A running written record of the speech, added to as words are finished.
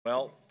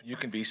Well, you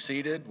can be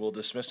seated. We'll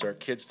dismiss our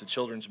kids to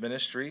children's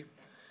ministry.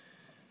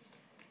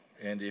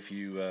 And if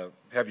you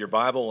have your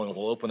Bible, and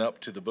we'll open up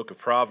to the book of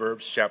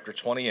Proverbs, chapter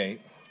 28.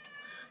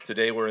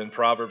 Today we're in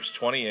Proverbs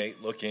 28,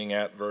 looking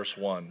at verse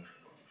 1.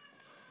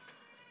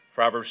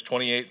 Proverbs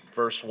 28,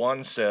 verse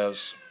 1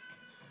 says,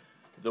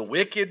 "The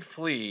wicked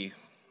flee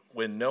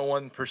when no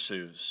one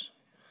pursues,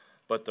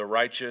 but the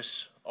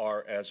righteous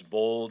are as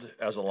bold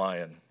as a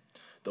lion."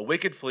 The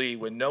wicked flee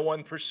when no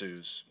one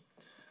pursues,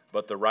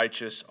 but the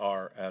righteous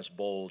are as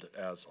bold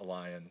as a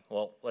lion.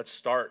 Well, let's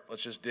start.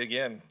 Let's just dig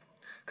in.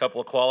 A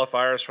couple of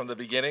qualifiers from the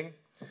beginning.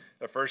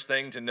 The first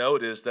thing to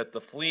note is that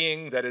the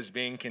fleeing that is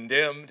being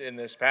condemned in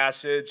this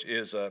passage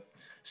is a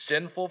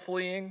sinful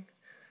fleeing,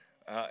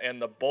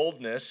 and the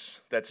boldness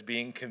that's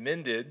being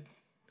commended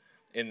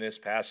in this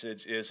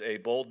passage is a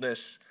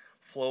boldness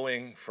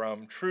flowing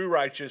from true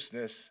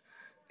righteousness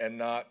and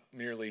not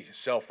merely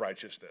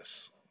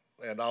self-righteousness.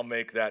 And I'll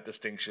make that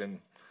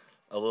distinction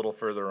a little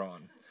further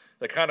on.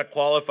 The kind of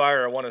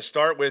qualifier I want to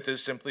start with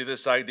is simply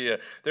this idea.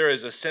 There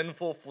is a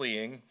sinful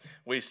fleeing.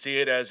 We see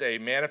it as a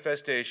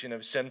manifestation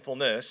of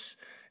sinfulness,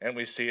 and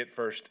we see it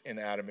first in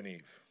Adam and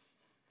Eve,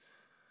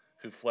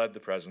 who fled the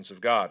presence of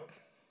God.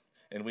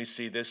 And we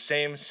see this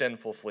same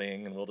sinful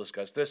fleeing, and we'll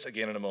discuss this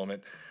again in a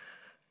moment,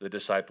 the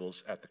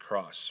disciples at the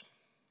cross.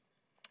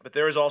 But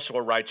there is also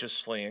a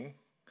righteous fleeing.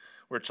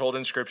 We're told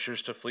in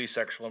Scriptures to flee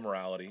sexual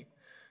immorality,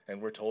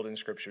 and we're told in the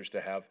Scriptures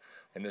to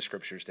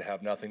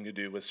have nothing to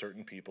do with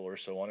certain people, or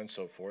so on and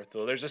so forth.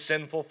 So there's a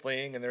sinful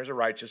fleeing, and there's a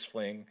righteous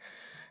fleeing,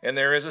 and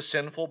there is a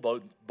sinful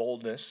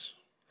boldness,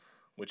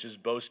 which is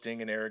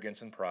boasting and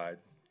arrogance and pride.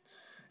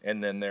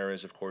 And then there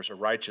is, of course, a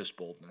righteous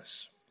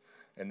boldness,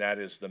 and that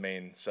is the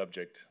main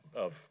subject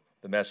of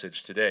the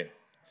message today.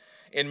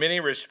 In many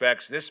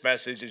respects, this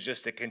message is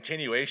just a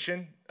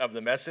continuation of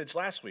the message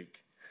last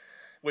week,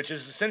 which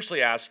is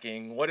essentially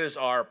asking, what is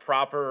our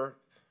proper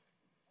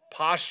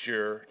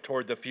posture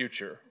toward the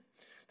future?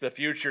 The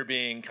future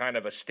being kind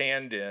of a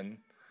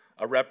stand-in,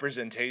 a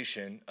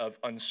representation of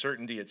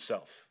uncertainty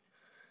itself.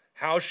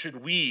 How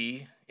should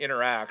we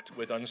interact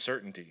with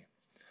uncertainty?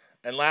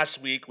 And last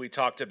week we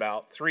talked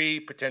about three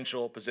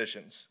potential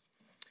positions.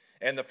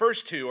 And the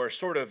first two are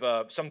sort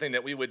of something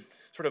that we would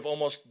sort of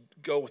almost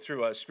go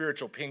through a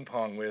spiritual ping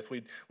pong with.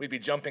 We'd be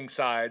jumping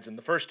sides, and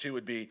the first two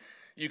would be,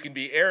 you can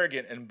be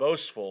arrogant and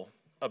boastful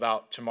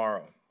about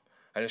tomorrow.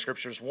 And the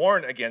Scriptures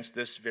warn against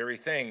this very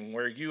thing,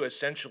 where you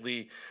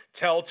essentially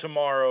tell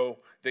tomorrow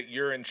that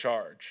you're in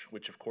charge,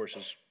 which of course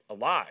is a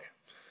lie.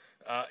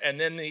 And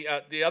then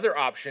the other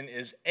option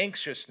is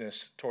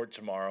anxiousness toward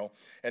tomorrow,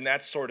 and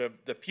that's sort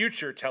of the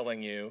future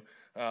telling you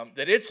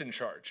that it's in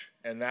charge,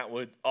 and that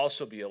would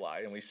also be a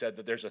lie. And we said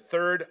that there's a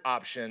third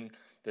option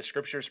the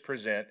Scriptures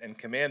present and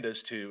command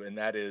us to, and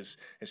that is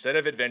instead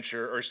of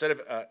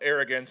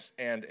arrogance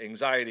and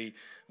anxiety,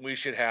 we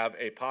should have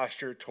a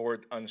posture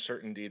toward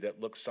uncertainty that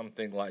looks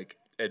something like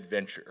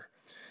adventure.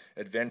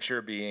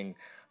 Adventure being,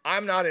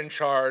 I'm not in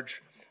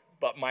charge,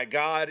 but my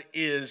God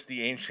is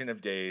the Ancient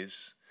of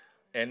Days,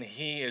 and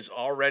He is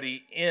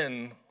already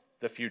in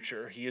the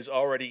future. He is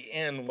already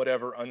in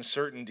whatever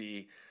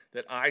uncertainty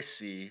that I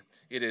see.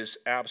 It is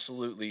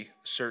absolutely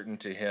certain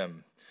to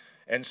Him.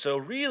 And so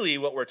really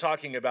what we're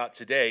talking about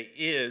today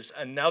is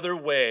another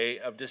way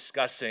of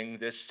discussing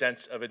this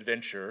sense of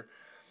adventure,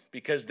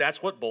 because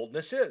that's what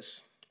boldness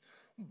is.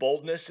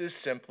 Boldness is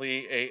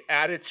simply an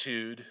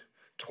attitude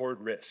toward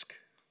risk.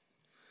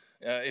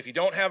 If you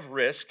don't have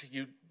risk,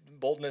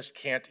 boldness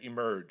can't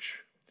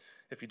emerge.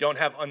 If you don't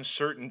have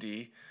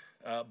uncertainty,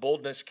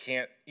 boldness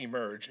can't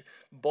emerge.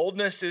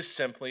 Boldness is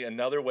simply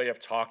another way of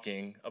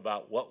talking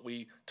about what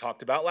we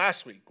talked about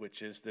last week,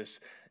 which is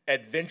this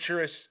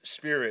adventurous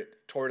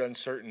spirit toward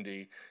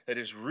uncertainty that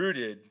is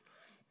rooted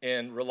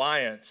in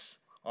reliance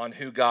on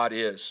who God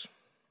is.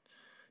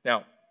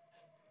 Now,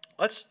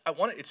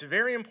 it's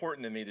very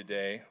important to me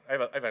today. I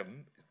have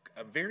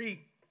a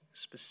very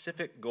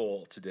specific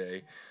goal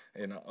today,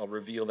 and I'll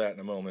reveal that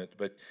in a moment,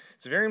 but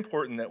it's very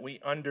important that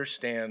we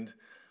understand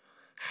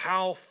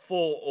how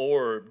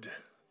full-orbed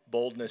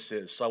boldness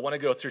is. So I want to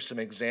go through some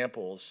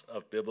examples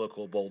of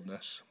biblical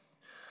boldness.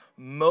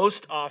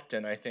 Most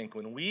often, I think,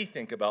 when we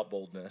think about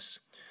boldness,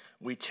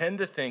 we tend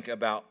to think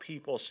about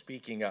people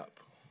speaking up.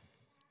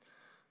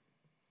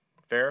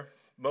 Fair?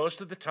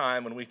 Most of the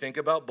time, when we think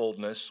about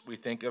boldness, we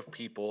think of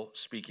people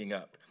speaking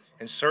up.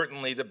 And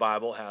certainly the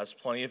Bible has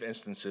plenty of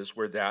instances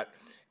where that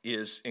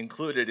is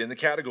included in the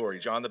category.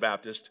 John the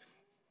Baptist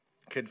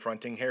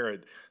confronting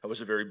Herod, that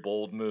was a very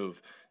bold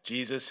move.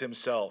 Jesus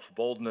himself,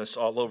 boldness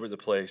all over the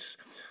place.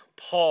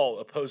 Paul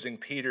opposing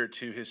Peter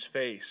to his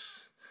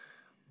face,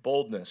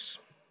 boldness.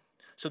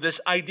 So this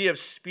idea of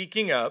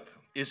speaking up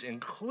is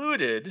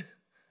included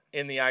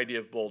in the idea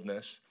of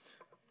boldness.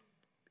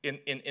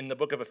 In the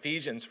book of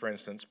Ephesians, for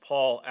instance,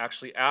 Paul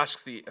actually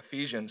asked the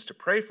Ephesians to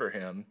pray for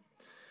him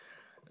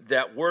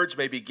that words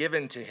may be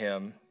given to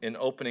him in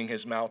opening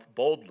his mouth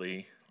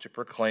boldly to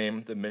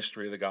proclaim the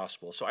mystery of the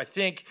gospel. So I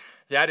think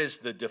that is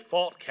the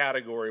default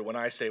category when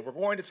I say we're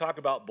going to talk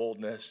about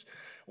boldness.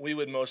 We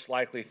would most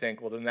likely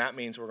think, well, then that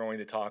means we're going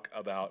to talk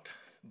about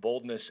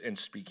boldness in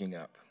speaking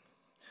up.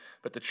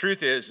 But the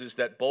truth is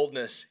that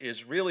boldness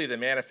is really the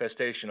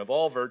manifestation of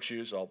all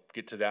virtues. I'll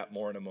get to that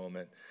more in a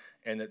moment.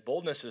 And that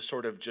boldness is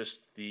sort of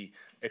just the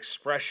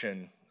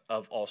expression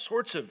of all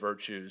sorts of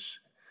virtues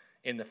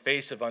in the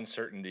face of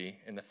uncertainty,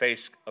 in the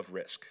face of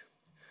risk.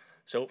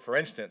 So, for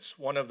instance,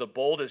 one of the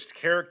boldest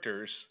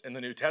characters in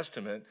the New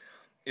Testament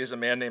is a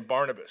man named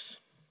Barnabas.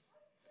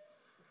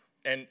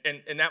 And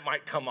that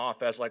might come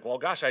off as like, well,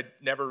 gosh, I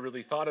never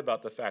really thought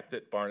about the fact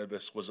that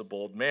Barnabas was a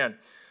bold man.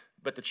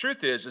 But the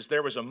truth is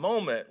there was a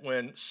moment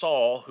when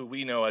Saul, who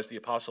we know as the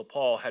Apostle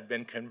Paul, had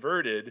been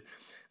converted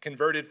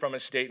from a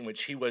state in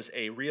which he was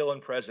a real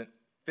and present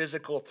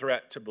physical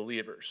threat to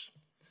believers.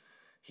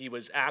 He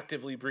was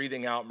actively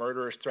breathing out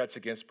murderous threats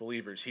against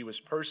believers. He was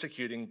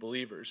persecuting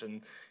believers,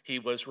 and he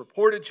was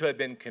reported to have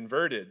been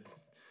converted.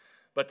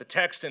 But the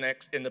text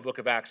in the book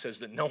of Acts says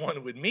that no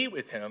one would meet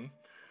with him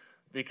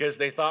because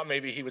they thought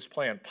maybe he was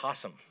playing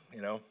possum,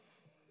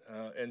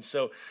 and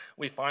so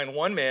we find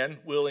one man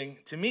willing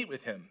to meet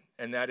with him,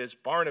 and that is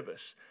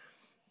Barnabas.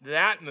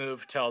 That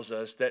move tells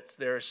us that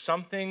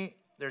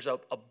there's a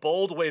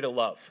bold way to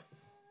love.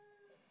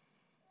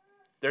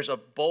 There's a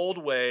bold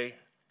way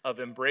of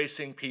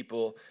embracing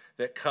people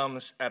that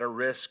comes at a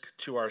risk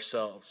to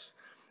ourselves.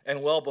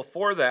 And well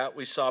before that,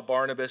 we saw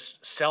Barnabas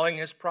selling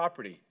his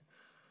property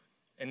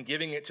and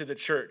giving it to the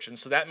church. And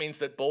so that means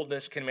that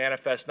boldness can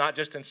manifest not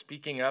just in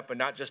speaking up and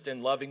not just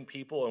in loving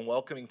people and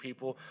welcoming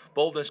people.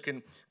 Boldness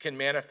can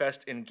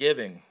manifest in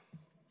giving.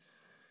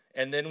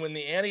 And then when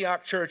the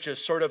Antioch church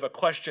is sort of a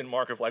question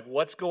mark of like,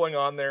 what's going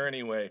on there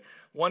anyway?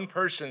 One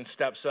person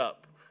steps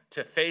up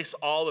to face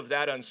all of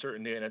that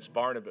uncertainty, and it's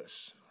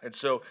Barnabas. And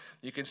so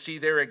you can see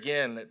there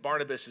again that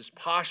Barnabas'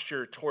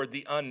 posture toward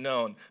the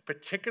unknown,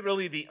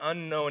 particularly the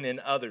unknown in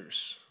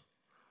others,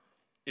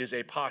 is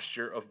a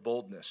posture of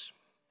boldness.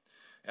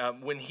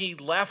 When he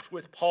left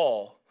with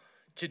Paul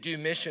to do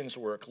missions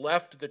work,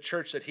 left the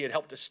church that he had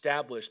helped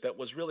establish that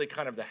was really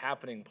kind of the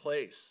happening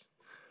place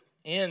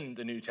in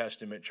the New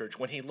Testament church,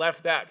 when he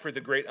left that for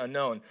the great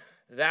unknown,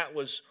 that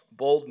was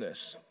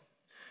boldness.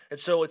 And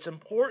so it's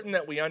important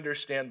that we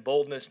understand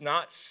boldness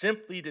not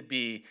simply to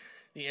be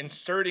the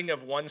inserting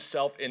of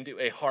oneself into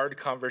a hard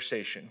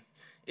conversation.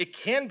 It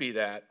can be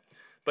that,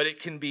 but it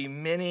can be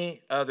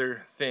many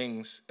other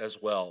things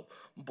as well.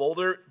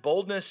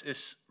 Boldness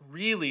is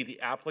really the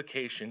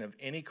application of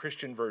any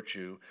Christian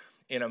virtue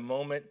in a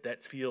moment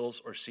that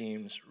feels or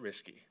seems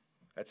risky.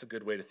 That's a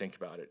good way to think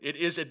about it. It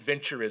is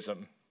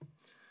adventurism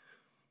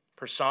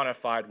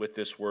personified with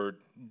this word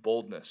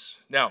boldness.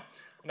 Now,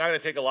 I'm not going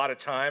to take a lot of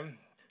time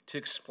to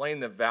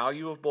explain the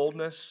value of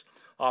boldness.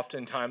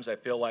 Oftentimes, I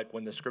feel like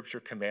when the scripture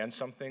commands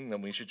something,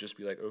 then we should just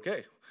be like,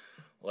 okay,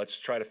 let's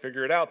try to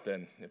figure it out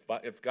then.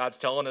 If God's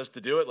telling us to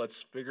do it,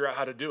 let's figure out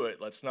how to do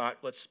it. Let's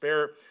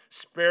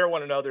spare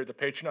one another the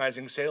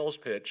patronizing sales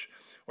pitch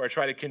where I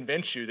try to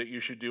convince you that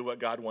you should do what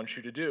God wants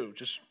you to do.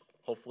 Just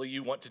hopefully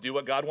you want to do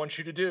what God wants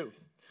you to do.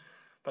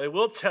 But I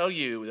will tell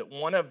you that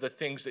one of the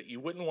things that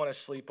you wouldn't want to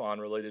sleep on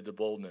related to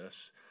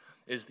boldness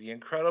is the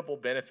incredible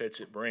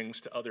benefits it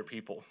brings to other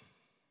people.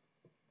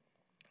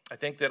 I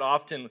think that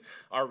often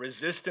our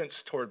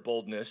resistance toward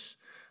boldness,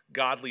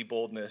 godly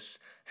boldness,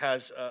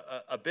 has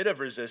a bit of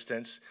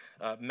resistance,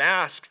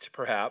 masked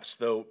perhaps,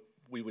 though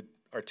we would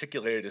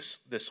articulate it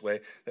this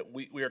way, that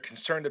we are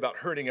concerned about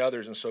hurting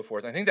others and so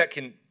forth. I think that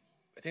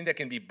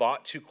can be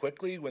bought too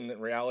quickly when in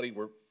reality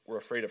we're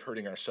afraid of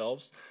hurting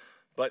ourselves.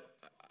 But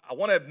I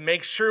want to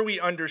make sure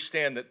we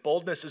understand that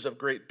boldness is of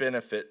great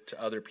benefit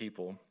to other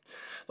people.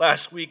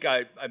 Last week,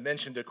 I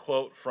mentioned a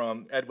quote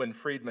from Edwin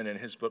Friedman in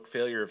his book,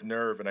 Failure of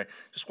Nerve, and I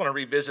just want to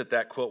revisit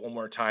that quote one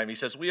more time. He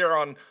says, "We are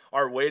on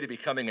our way to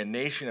becoming a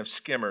nation of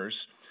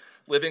skimmers,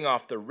 living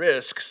off the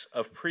risks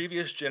of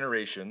previous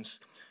generations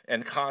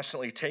and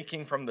constantly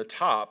taking from the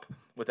top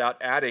without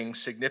adding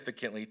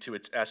significantly to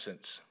its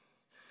essence."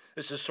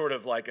 This is sort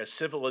of like a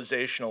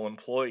civilizational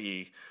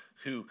employee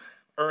who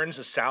earns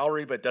a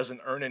salary but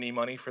doesn't earn any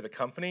money for the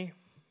company.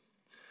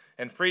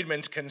 And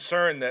Friedman's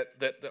concerned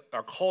that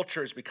our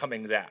culture is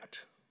becoming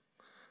that,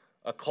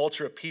 a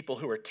culture of people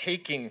who are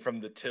taking from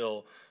the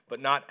till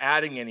but not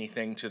adding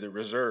anything to the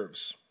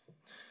reserves.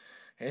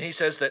 And he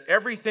says that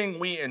everything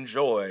we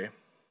enjoy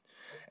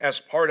as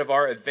part of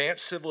our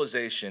advanced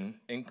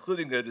civilization,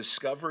 including the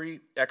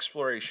discovery,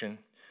 exploration,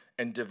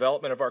 and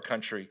development of our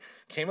country,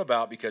 came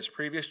about because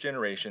previous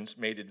generations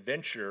made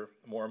adventure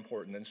more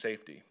important than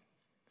safety.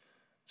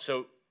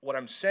 So what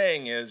I'm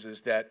saying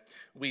is that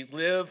we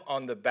live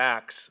on the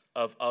backs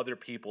of other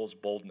people's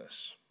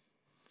boldness.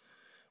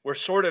 We're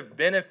sort of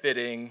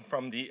benefiting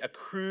from the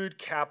accrued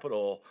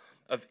capital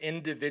of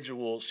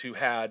individuals who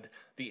had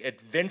the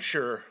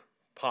adventure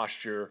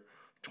posture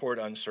toward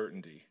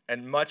uncertainty,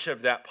 and much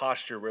of that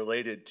posture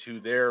related to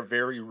their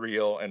very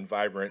real and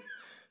vibrant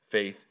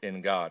faith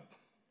in God.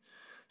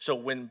 So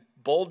when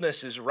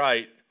boldness is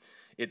right,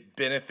 it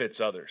benefits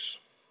others.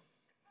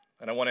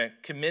 And I want to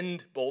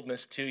commend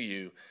boldness to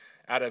you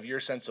out of your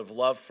sense of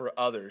love for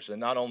others, and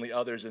not only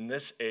others in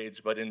this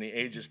age, but in the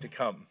ages to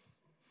come.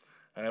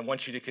 And I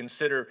want you to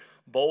consider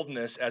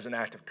boldness as an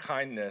act of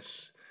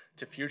kindness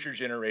to future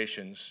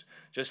generations,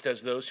 just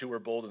as those who were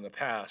bold in the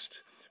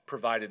past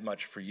provided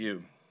much for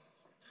you.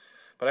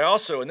 But I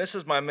also, and this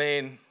is my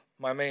main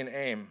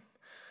aim,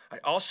 I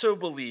also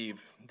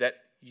believe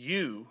that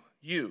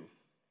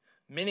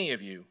many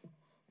of you,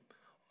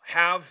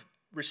 have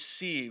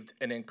received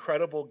an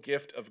incredible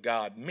gift of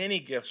God, many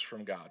gifts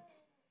from God.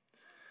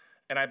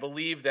 And I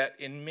believe that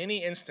in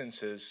many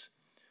instances,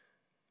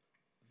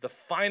 the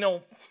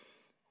final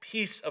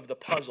piece of the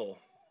puzzle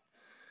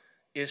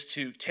is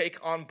to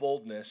take on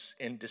boldness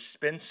in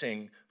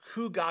dispensing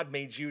who God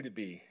made you to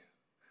be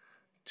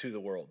to the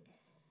world.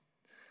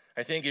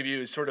 I think of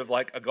you as sort of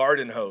like a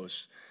garden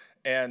hose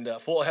and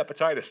full of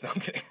hepatitis. No,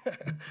 I'm kidding.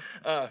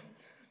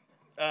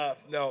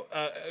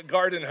 A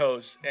garden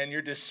hose, and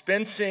you're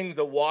dispensing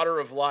the water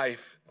of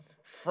life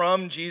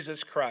from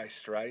Jesus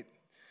Christ, right?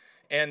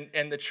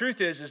 And the truth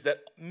is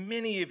that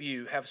many of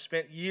you have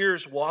spent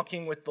years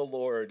walking with the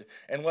Lord,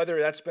 and whether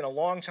that's been a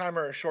long time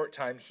or a short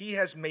time, he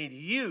has made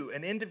you,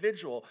 an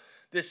individual,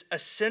 this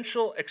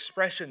essential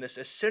expression, this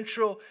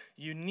essential,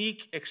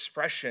 unique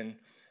expression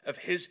of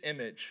his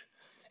image.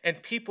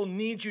 And people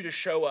need you to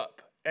show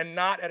up, and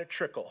not at a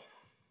trickle.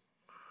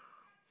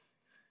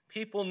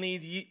 People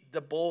need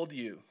the bold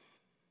you.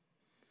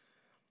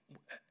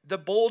 The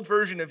bold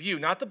version of you,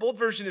 not the bold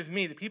version of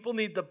me. The people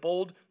need the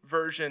bold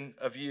version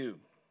of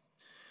you.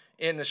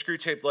 In the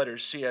Screwtape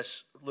Letters,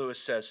 C.S. Lewis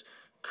says,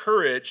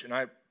 courage, and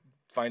I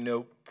find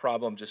no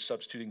problem just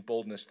substituting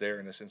boldness there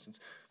in this instance,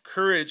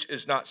 courage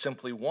is not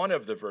simply one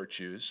of the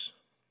virtues,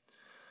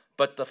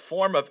 but the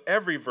form of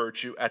every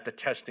virtue at the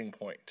testing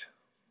point,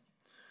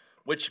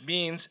 which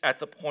means at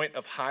the point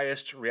of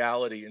highest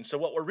reality. And so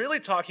what we're really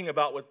talking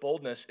about with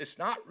boldness is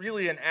not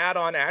really an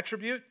add-on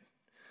attribute.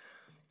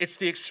 It's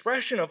the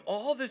expression of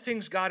all the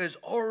things God has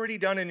already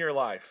done in your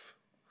life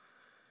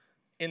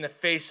in the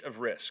face of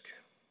risk.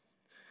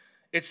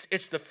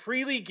 It's the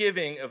freely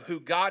giving of who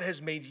God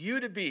has made you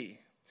to be,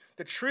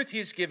 the truth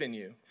he's given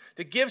you,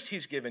 the gifts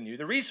he's given you,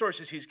 the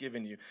resources he's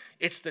given you.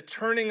 It's the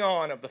turning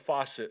on of the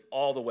faucet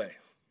all the way.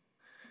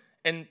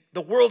 And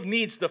the world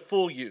needs the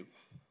full you,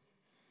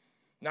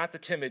 not the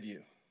timid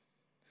you.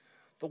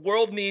 The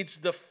world needs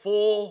the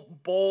full,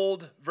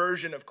 bold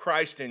version of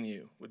Christ in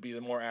you, would be the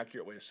more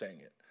accurate way of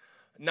saying it,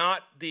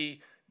 not the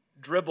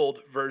dribbled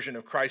version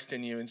of Christ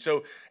in you. And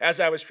so as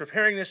I was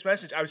preparing this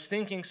message, I was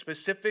thinking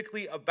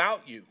specifically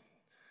about you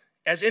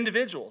as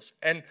individuals.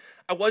 And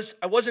I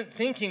wasn't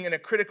thinking in a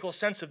critical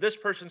sense of this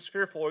person's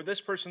fearful or this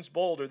person's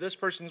bold or this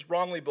person's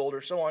wrongly bold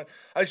or so on.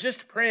 I was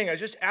just praying. I was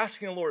just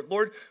asking the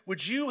Lord,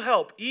 would you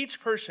help each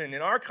person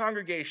in our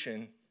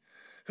congregation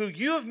who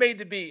you have made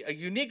to be a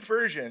unique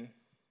version,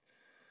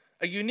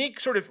 a unique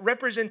sort of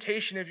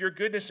representation of your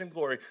goodness and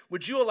glory,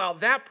 would you allow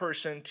that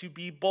person to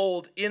be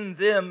bold in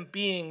them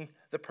being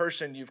the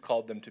person you've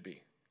called them to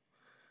be?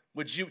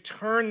 Would you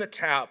turn the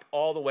tap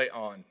all the way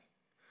on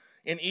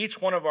in each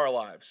one of our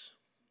lives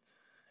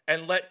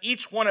and let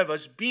each one of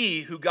us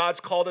be who God's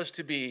called us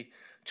to be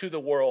to the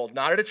world,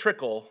 not at a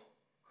trickle,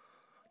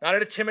 not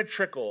at a timid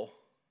trickle,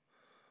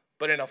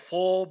 but in a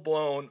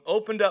full-blown,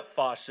 opened-up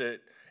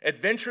faucet,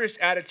 adventurous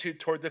attitude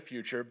toward the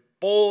future,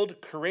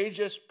 bold,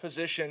 courageous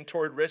position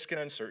toward risk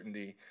and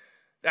uncertainty.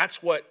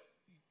 That's what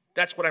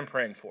I'm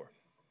praying for.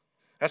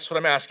 That's what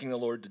I'm asking the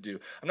Lord to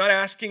do. I'm not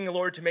asking the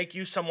Lord to make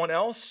you someone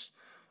else.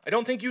 I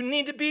don't think you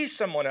need to be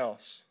someone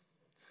else.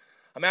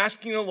 I'm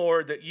asking the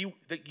Lord that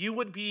you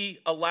would be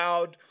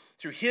allowed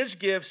through his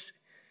gifts,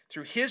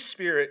 through his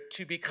Spirit,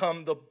 to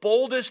become the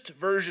boldest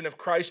version of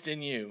Christ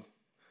in you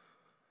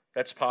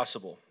that's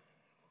possible.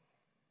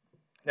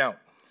 Now,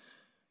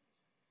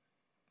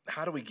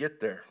 how do we get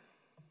there?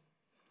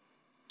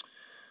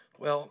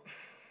 Well,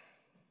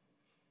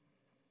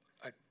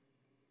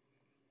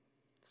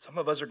 some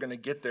of us are going to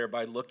get there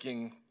by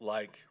looking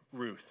like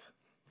Ruth.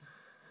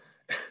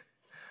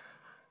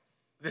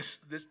 This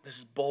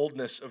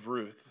boldness of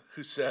Ruth,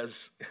 who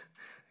says,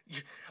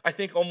 I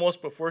think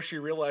almost before she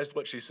realized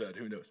what she said,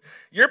 who knows?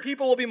 Your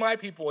people will be my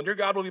people, and your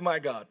God will be my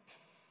God.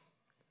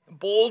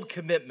 Bold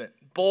commitment,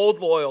 bold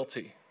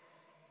loyalty.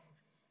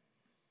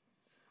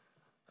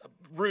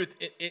 Ruth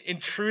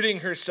intruding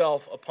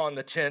herself upon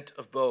the tent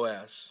of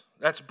Boaz.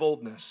 That's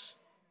boldness.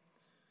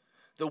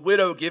 The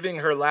widow giving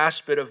her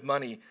last bit of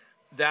money.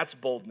 That's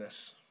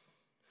boldness.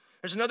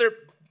 There's another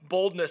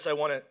boldness I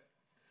want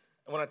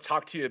to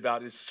talk to you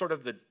about. Is sort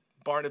of the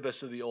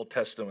Barnabas of the Old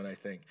Testament, I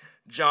think.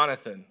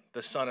 Jonathan,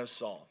 the son of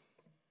Saul.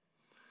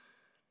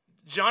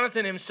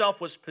 Jonathan himself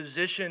was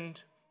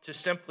positioned to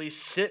simply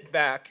sit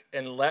back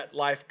and let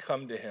life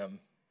come to him,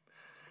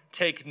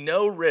 take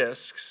no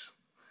risks,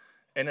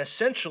 and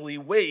essentially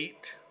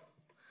wait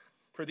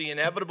for the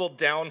inevitable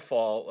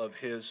downfall of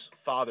his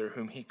father,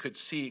 whom he could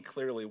see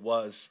clearly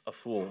was a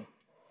fool.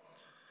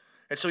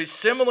 And so he's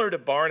similar to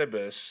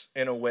Barnabas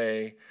in a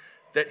way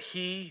that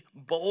he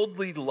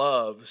boldly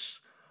loves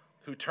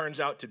who turns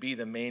out to be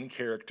the main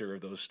character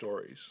of those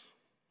stories.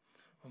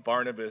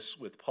 Barnabas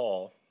with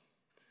Paul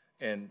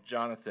and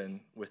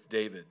Jonathan with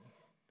David.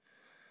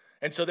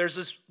 And so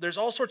there's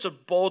all sorts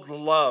of bold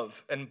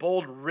love and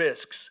bold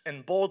risks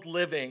and bold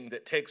living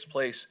that takes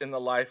place in the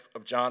life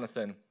of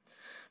Jonathan.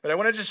 But I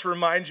want to just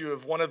remind you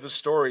of one of the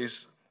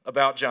stories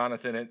about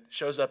Jonathan. It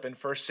shows up in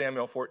 1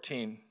 Samuel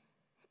 14.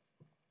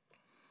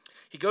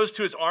 He goes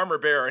to his armor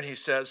bearer and he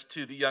says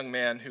to the young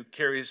man who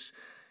carries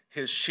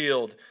his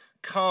shield,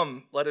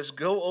 "Come, let us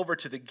go over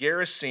to the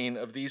garrison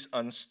of these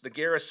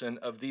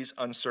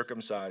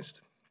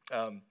uncircumcised."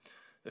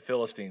 The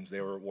Philistines,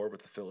 they were at war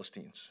with the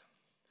Philistines.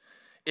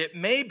 It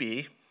may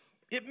be.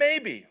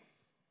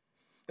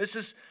 This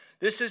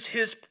is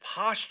his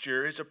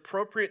posture, his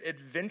appropriate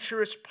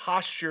adventurous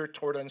posture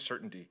toward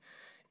uncertainty.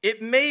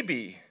 It may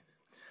be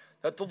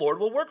that the Lord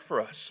will work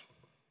for us.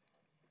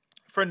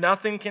 For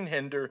nothing can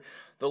hinder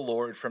the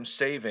Lord from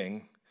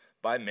saving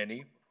by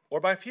many or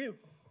by few.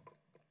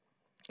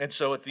 And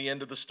so at the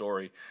end of the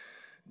story,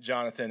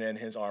 Jonathan and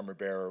his armor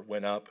bearer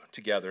went up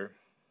together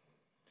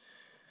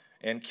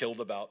and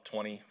killed about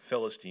 20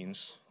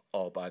 Philistines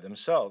all by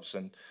themselves.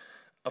 And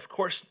of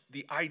course,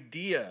 the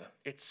idea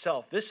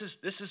itself, this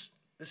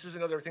is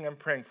another thing I'm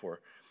praying for.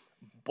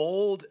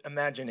 Bold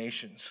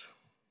imaginations.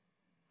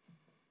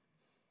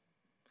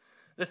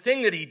 The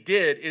thing that he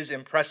did is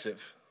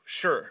impressive,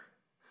 sure.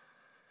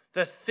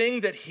 The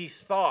thing that he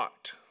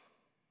thought,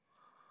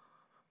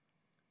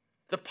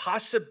 the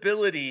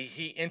possibility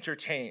he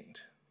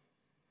entertained,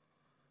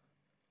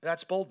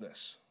 that's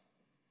boldness.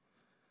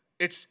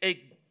 It's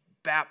a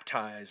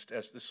baptized,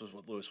 as this was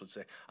what Lewis would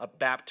say, a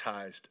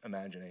baptized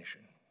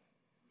imagination.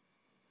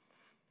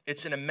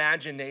 It's an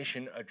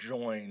imagination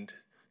adjoined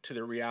to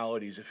the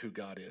realities of who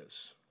God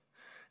is.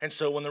 And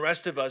so when the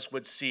rest of us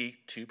would see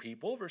 2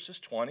 people versus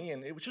 20,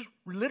 and it just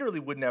literally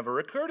would never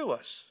occur to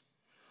us.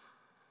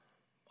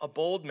 A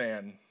bold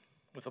man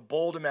with a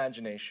bold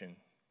imagination,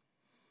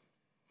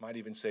 might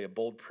even say a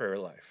bold prayer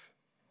life,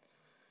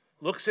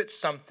 looks at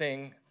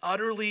something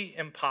utterly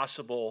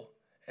impossible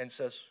and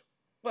says,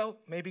 well,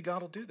 maybe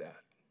God will do that.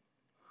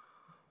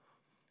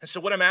 And so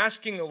what I'm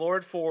asking the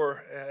Lord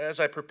for as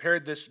I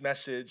prepared this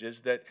message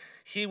is that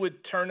he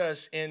would turn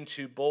us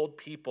into bold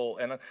people.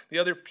 And the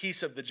other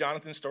piece of the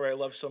Jonathan story I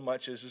love so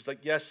much is like,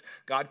 yes,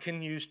 God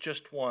can use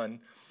just one,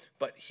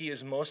 but he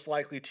is most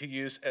likely to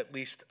use at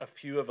least a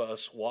few of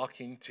us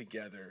walking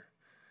together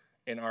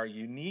in our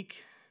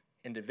unique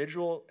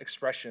individual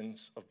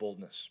expressions of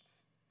boldness.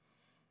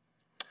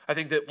 I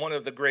think that one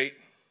of the great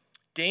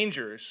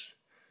dangers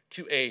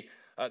to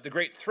the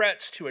great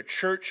threats to a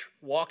church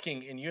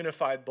walking in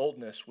unified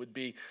boldness would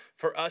be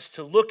for us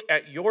to look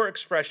at your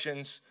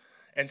expressions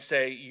and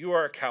say, you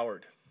are a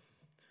coward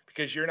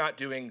because you're not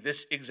doing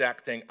this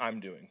exact thing I'm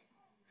doing.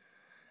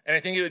 And I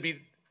think it would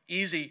be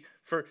easy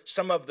for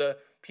some of the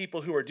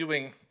people who are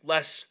doing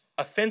less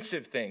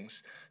offensive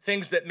things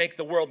that make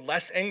the world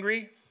less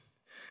angry.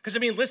 Because, I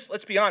mean,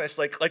 let's be honest.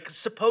 Like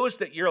suppose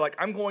that you're like,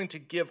 I'm going to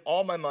give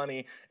all my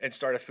money and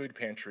start a food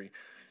pantry.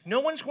 No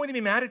one's going to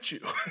be mad at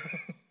you.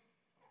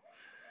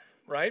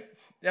 Right?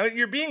 Now,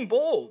 you're being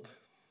bold,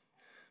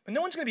 but no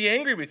one's going to be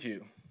angry with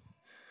you.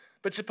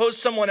 But suppose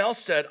someone else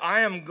said, I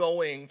am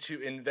going to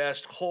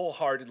invest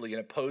wholeheartedly in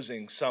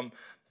opposing some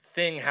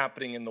thing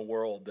happening in the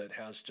world that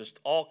has just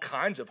all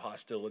kinds of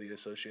hostility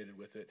associated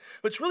with it.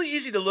 But it's really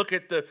easy to look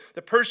at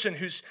the person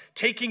who's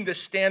taking the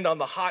stand on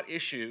the hot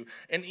issue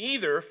and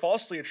either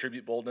falsely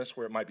attribute boldness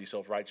where it might be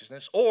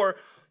self-righteousness, or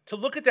to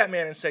look at that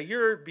man and say,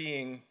 you're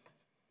being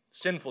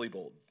sinfully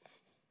bold.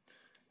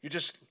 You're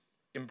just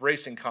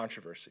embracing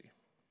controversy.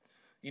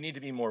 You need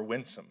to be more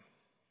winsome.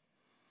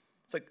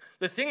 It's like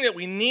the thing that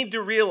we need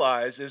to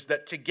realize is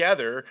that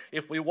together,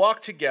 if we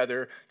walk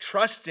together,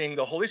 trusting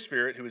the Holy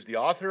Spirit, who is the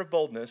author of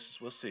boldness,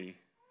 we'll see,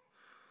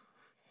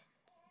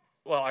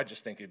 well, I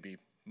just think it'd be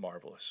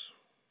marvelous.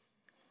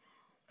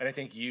 And I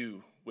think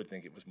you would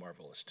think it was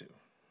marvelous too.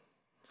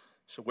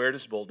 So where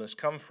does boldness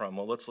come from?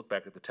 Well, let's look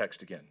back at the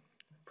text again.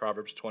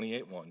 Proverbs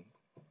 28:1.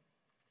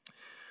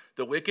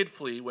 The wicked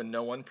flee when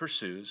no one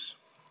pursues,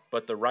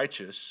 but the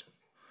righteous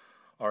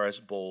are as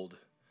bold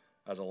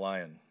as a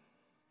lion.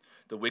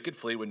 The wicked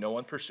flee when no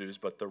one pursues,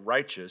 but the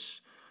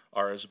righteous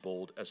are as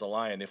bold as a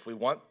lion. If we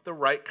want the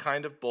right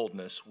kind of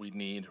boldness, we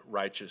need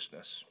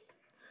righteousness.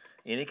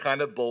 Any kind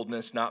of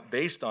boldness not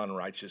based on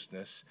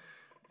righteousness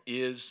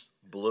is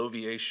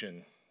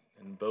bloviation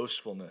and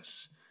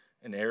boastfulness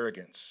and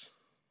arrogance.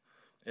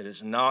 It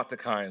is not the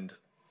kind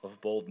of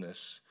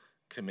boldness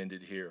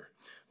commended here.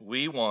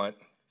 We want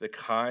the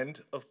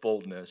kind of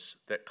boldness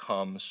that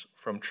comes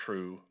from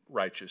true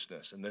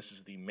righteousness. And this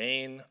is the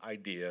main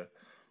idea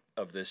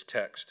of this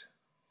text.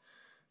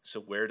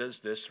 So where does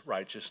this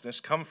righteousness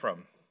come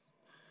from?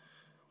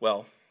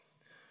 Well,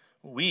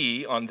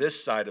 we on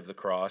this side of the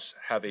cross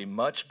have a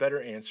much better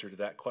answer to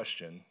that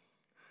question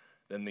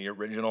than the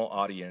original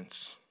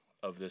audience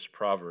of this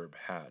proverb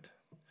had.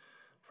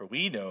 For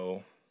we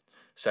know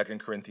 2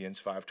 Corinthians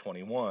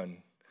 5:21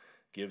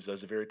 gives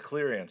us a very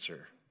clear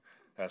answer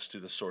as to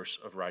the source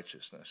of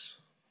righteousness.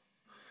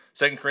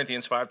 2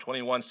 Corinthians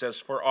 5:21 says,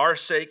 for our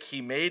sake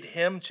he made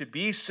him to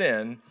be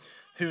sin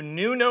who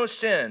knew no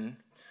sin,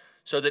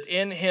 so that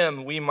in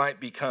him we might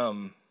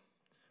become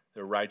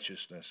the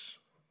righteousness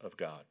of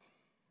God.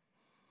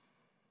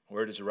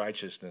 Where does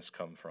righteousness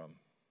come from?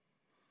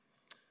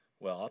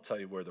 Well, I'll tell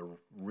you where the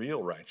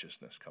real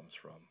righteousness comes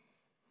from.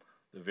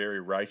 The very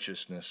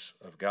righteousness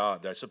of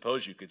God. I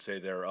suppose you could say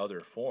there are other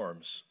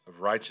forms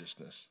of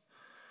righteousness.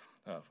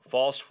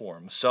 False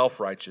forms,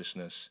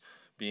 self-righteousness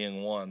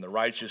being one. The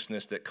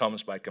righteousness that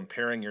comes by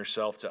comparing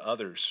yourself to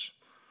others,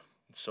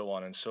 and so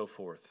on and so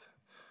forth.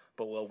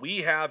 But what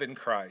we have in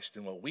Christ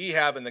and what we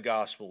have in the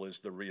gospel is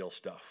the real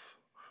stuff,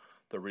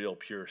 the real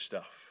pure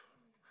stuff.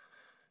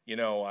 You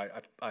know,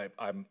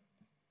 I'm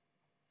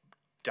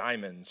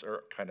diamonds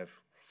are kind of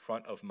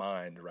front of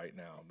mind right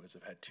now because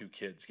I've had 2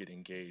 kids get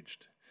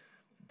engaged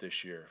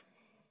this year.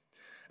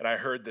 And I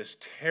heard this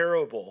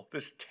terrible,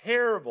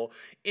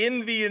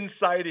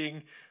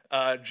 envy-inciting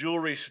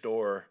jewelry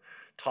store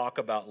talk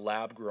about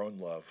lab-grown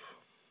love.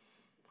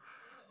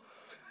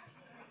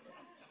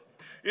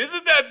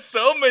 Isn't that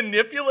so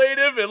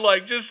manipulative and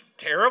like just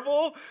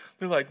terrible?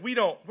 They're like,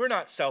 we're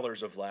not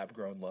sellers of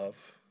lab-grown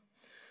love.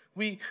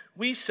 We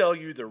sell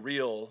you the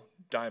real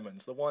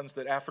diamonds, the ones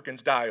that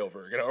Africans die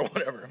over, or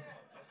whatever.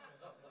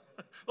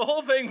 The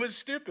whole thing was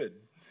stupid.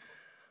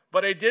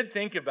 But I did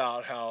think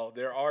about how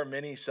there are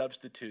many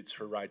substitutes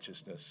for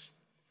righteousness.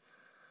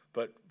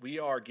 But we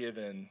are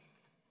given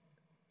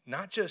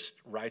not just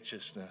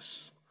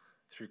righteousness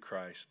through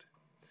Christ,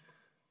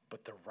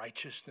 but the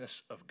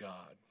righteousness of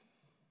God.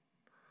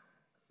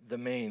 The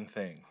main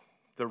thing,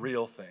 the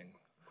real thing,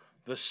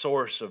 the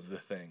source of the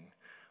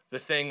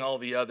thing all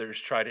the others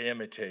try to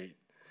imitate.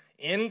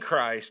 In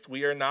Christ,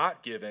 we are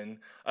not given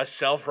a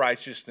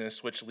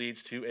self-righteousness which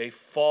leads to a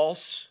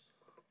false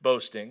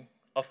boasting,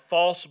 a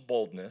false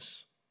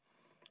boldness.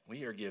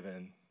 We are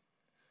given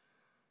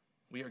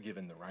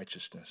the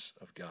righteousness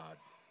of God.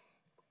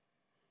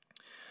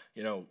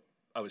 You know,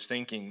 I was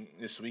thinking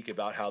this week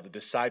about how the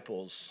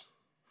disciples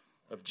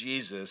of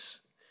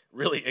Jesus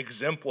really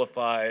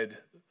exemplified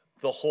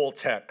the whole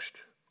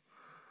text.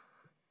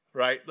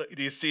 Right?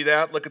 Do you see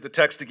that? Look at the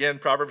text again,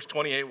 Proverbs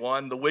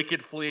 28:1. The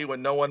wicked flee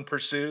when no one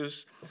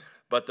pursues,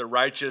 but the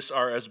righteous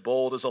are as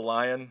bold as a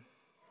lion.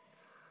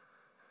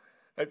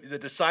 The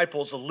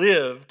disciples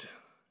lived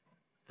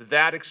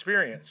that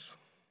experience.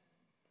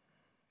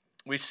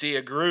 We see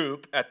a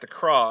group at the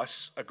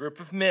cross, a group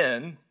of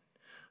men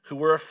who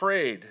were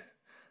afraid,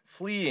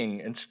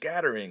 fleeing and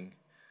scattering,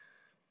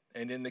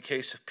 and in the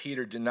case of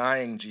Peter,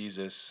 denying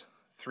Jesus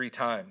 3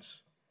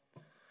 times.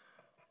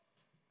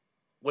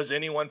 Was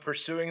anyone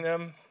pursuing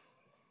them?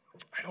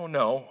 I don't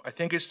know. I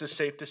think it's just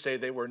safe to say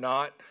they were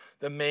not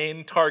the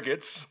main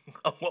targets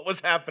of what was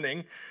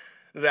happening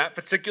that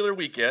particular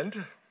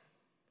weekend.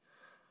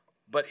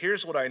 But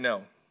here's what I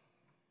know.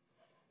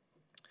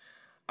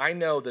 I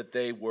know that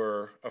they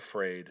were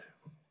afraid,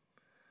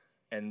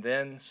 and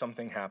then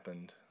something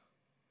happened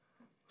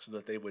so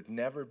that they would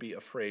never be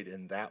afraid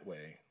in that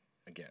way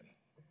again.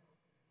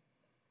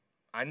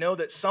 I know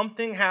that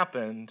something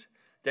happened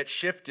that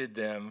shifted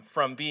them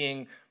from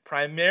being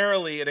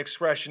primarily an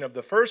expression of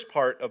the first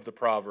part of the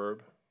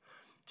proverb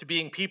to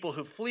being people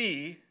who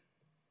flee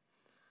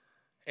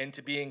and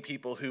to being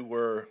people who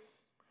were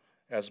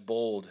as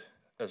bold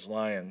as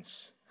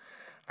lions.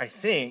 I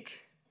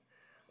think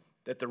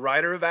that the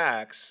writer of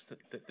Acts,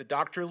 that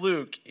Dr.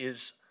 Luke,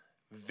 is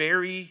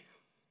very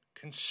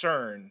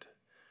concerned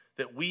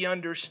that we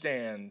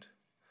understand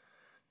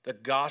the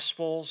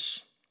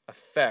gospel's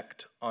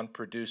effect on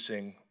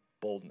producing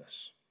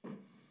boldness.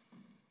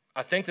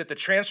 I think that the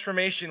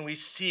transformation we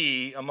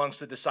see amongst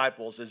the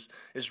disciples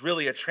is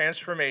really a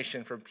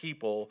transformation from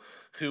people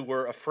who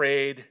were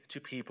afraid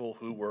to people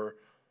who were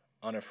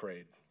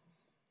unafraid.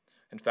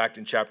 In fact,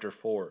 in chapter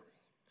 4,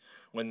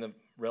 when the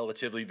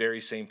relatively very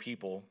same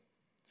people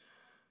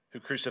who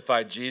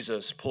crucified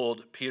Jesus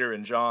pulled Peter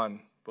and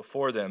John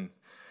before them,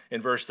 in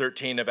verse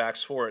 13 of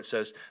Acts 4, it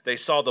says, they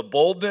saw the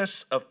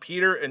boldness of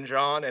Peter and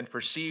John and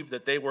perceived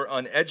that they were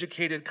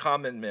uneducated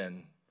common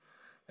men,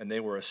 and they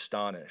were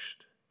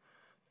astonished.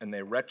 And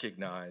they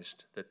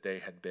recognized that they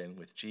had been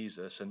with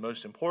Jesus. And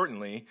most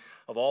importantly,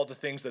 of all the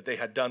things that they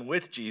had done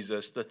with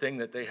Jesus, the thing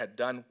that they had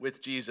done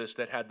with Jesus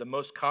that had the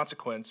most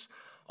consequence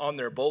on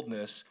their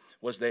boldness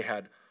was they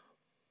had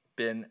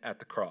been at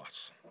the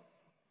cross.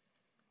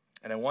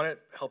 And I want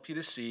to help you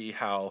to see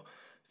how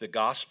the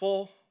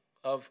gospel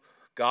of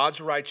God's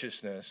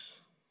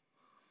righteousness,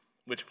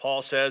 which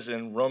Paul says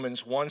in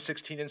Romans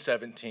 1:16 and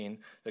 17,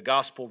 the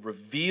gospel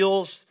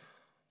reveals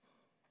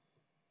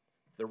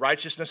the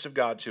righteousness of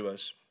God to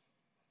us.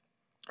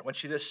 I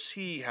want you to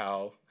see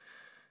how,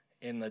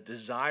 in the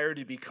desire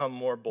to become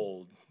more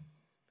bold,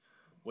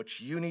 what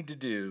you need to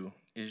do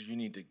is you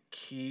need to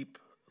keep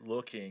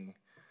looking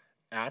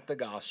at the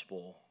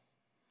gospel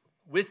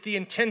with the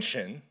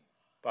intention,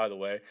 by the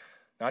way,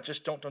 not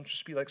just don't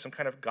just be like some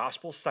kind of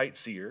gospel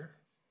sightseer,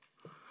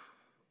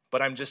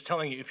 but I'm just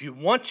telling you, if you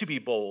want to be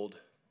bold,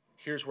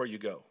 here's where you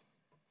go.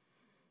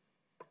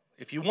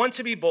 If you want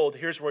to be bold,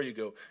 here's where you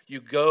go. You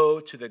go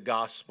to the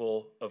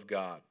gospel of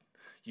God.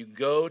 You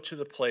go to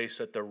the place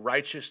that the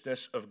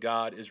righteousness of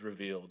God is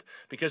revealed.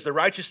 Because the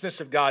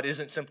righteousness of God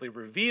isn't simply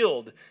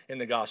revealed in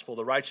the gospel.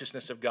 The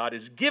righteousness of God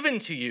is given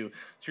to you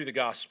through the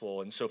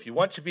gospel. And so if you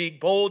want to be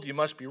bold, you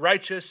must be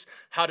righteous.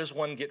 How does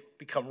one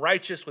become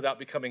righteous without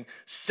becoming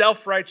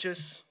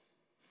self-righteous?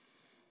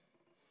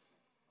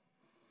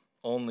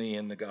 Only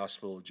in the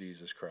gospel of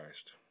Jesus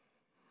Christ.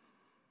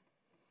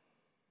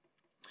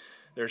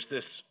 There's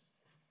this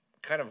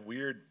kind of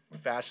weird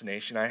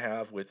fascination I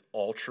have with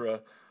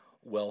ultra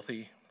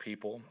wealthy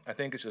people. I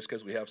think it's just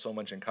because we have so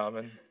much in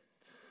common.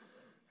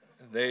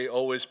 They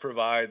always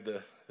provide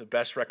the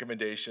best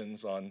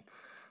recommendations on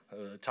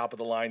top of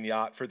the line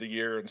yacht for the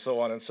year and so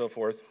on and so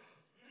forth.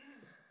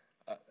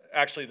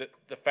 Actually,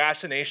 the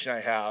fascination I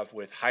have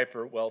with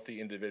hyper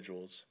wealthy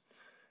individuals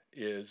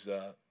is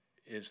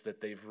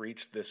that they've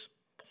reached this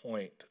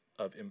point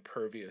of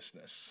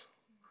imperviousness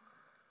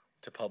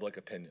to public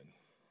opinion.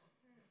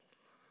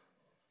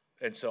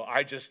 And so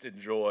I just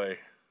enjoy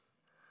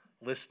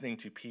listening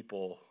to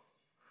people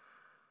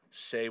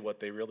say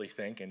what they really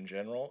think in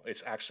general.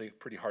 It's actually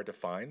pretty hard to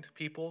find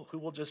people who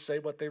will just say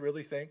what they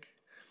really think.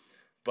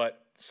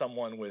 But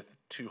someone with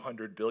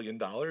 $200 billion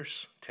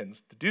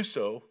tends to do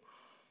so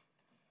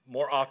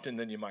more often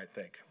than you might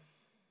think.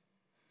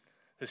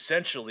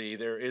 Essentially,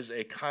 there is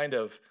a kind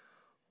of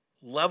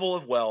level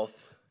of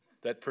wealth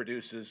that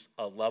produces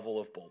a level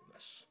of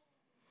boldness,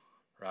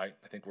 right?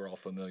 I think we're all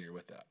familiar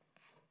with that.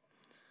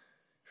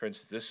 For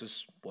instance, this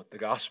is what the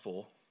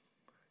gospel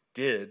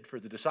did for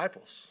the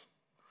disciples.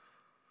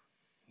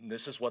 And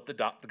this is what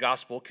the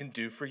gospel can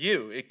do for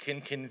you. It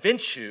can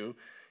convince you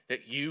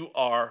that you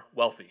are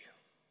wealthy.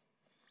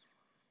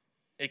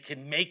 It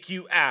can make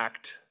you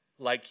act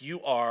like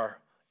you are,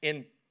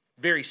 in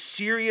very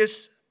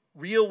serious,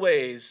 real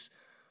ways,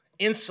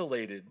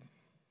 insulated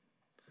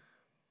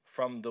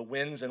from the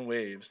winds and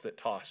waves that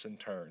toss and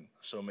turn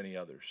so many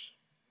others.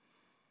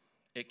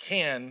 It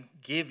can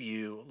give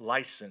you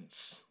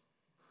license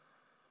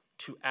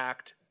to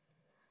act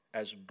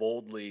as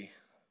boldly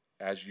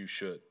as you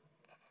should.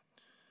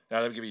 Now,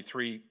 let me give you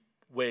 3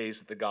 ways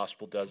that the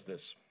gospel does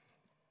this.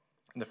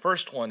 And the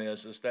first one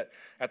is that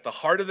at the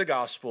heart of the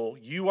gospel,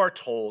 you are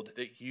told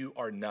that you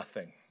are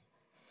nothing.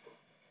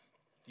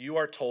 You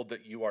are told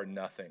that you are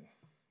nothing.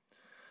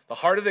 The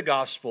heart of the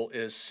gospel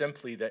is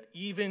simply that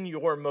even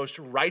your most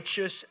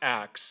righteous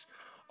acts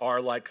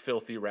are like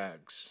filthy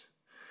rags.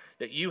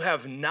 That you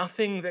have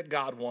nothing that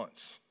God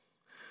wants.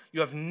 You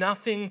have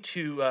nothing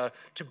to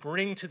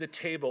bring to the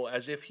table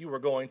as if you were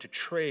going to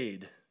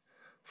trade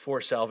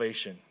for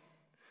salvation.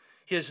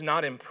 He is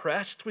not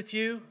impressed with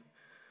you.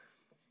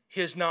 He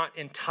is not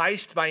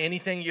enticed by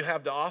anything you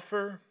have to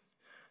offer.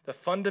 The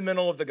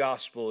fundamental of the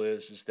gospel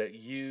is that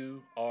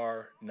you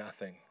are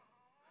nothing.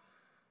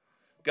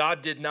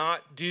 God did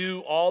not do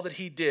all that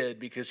he did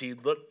because he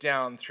looked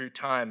down through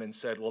time and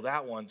said, well,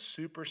 that one's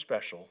super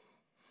special.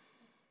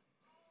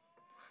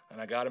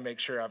 And I got to make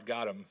sure I've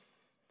got him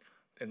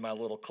in my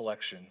little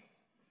collection.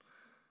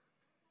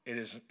 It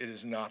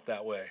is not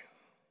that way.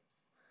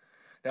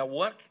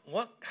 Now,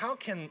 how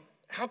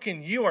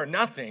can you or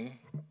nothing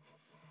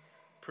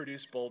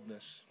produce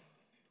boldness?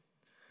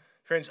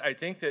 Friends, I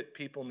think that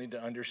people need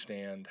to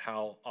understand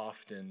how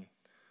often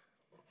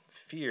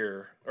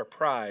fear or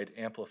pride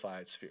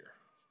amplifies fear.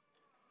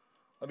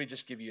 Let me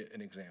just give you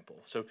an example.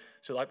 So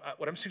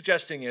what I'm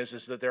suggesting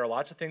is that there are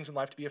lots of things in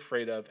life to be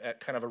afraid of at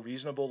kind of a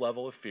reasonable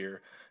level of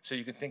fear. So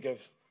you can think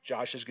of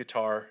Josh's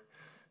guitar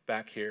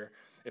back here.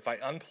 If I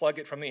unplug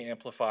it from the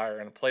amplifier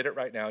and I played it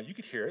right now, you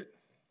could hear it.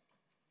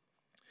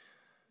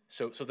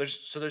 So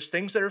there's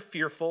things that are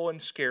fearful and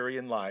scary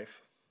in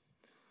life.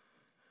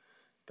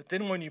 But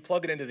then when you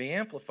plug it into the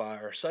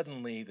amplifier,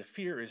 suddenly the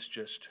fear is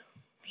just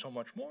so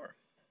much more.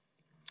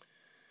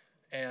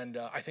 And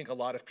I think a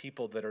lot of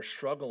people that are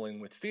struggling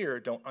with fear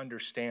don't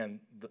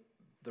understand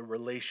the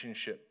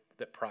relationship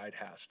that pride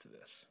has to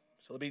this.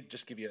 So let me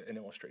just give you an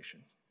illustration.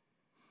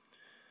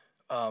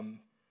 I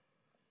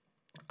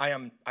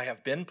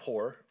have been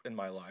poor in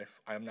my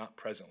life. I am not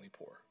presently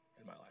poor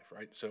in my life,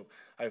 right? So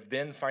I've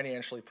been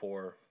financially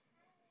poor,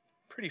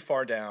 pretty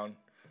far down.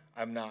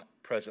 I'm not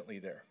presently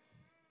there.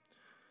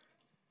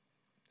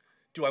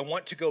 Do I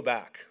want to go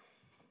back?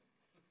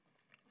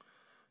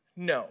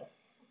 No.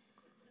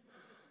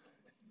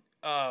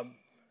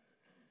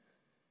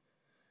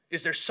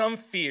 Is there some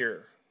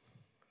fear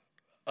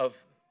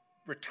of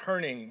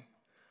returning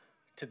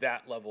to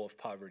that level of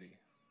poverty?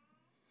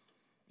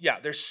 Yeah,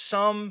 there's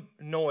some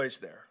noise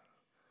there,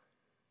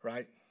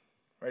 right?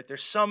 Right?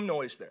 There's some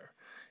noise there.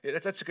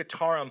 That's a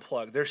guitar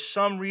unplugged. There's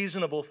some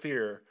reasonable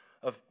fear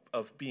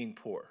of being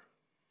poor.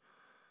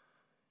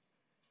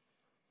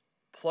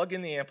 Plug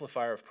in the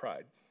amplifier of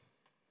pride.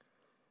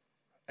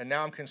 And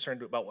now I'm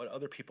concerned about what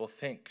other people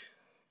think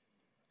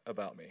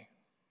about me.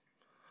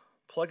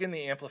 Plug in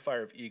the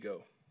amplifier of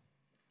ego.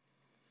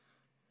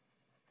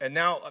 And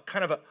now a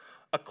kind of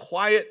a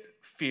quiet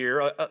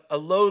fear, a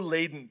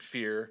low-latent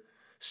fear,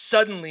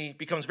 suddenly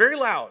becomes very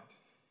loud.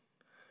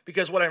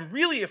 Because what I'm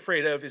really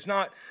afraid of is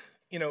not,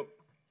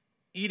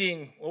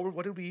 eating,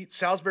 what did we eat?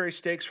 Salisbury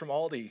steaks from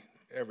Aldi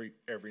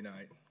every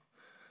night.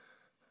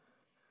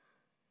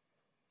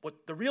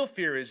 What the real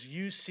fear is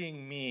you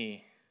seeing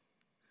me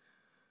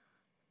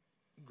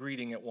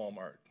greeting at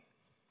Walmart.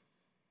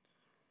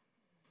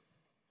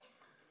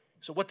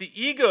 So what the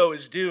ego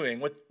is doing,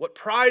 what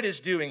pride is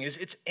doing, is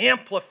it's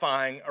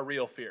amplifying a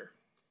real fear.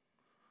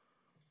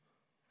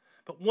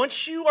 But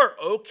once you are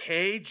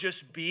okay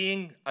just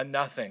being a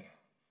nothing,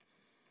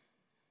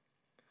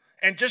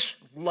 and just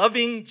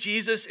loving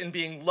Jesus and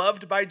being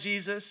loved by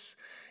Jesus,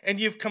 and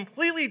you've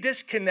completely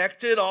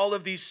disconnected all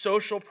of these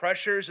social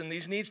pressures and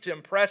these needs to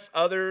impress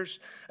others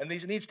and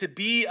these needs to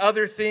be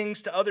other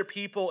things to other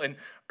people and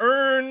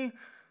earn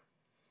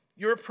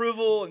your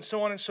approval and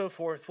so on and so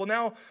forth. Well,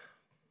 now,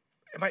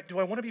 do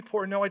I want to be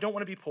poor? No, I don't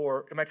want to be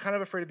poor. Am I kind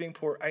of afraid of being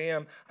poor? I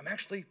am. I'm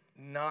actually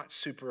not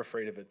super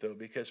afraid of it, though,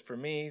 because for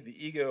me, the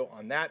ego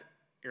on that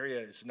area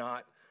is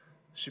not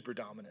super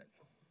dominant.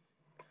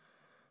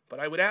 But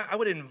I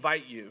would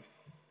invite you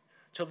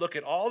to look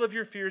at all of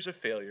your fears of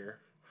failure,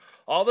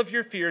 all of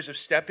your fears of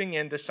stepping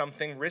into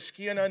something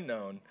risky and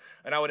unknown,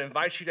 and I would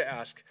invite you to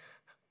ask,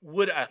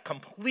 would a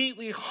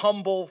completely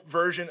humble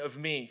version of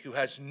me who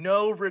has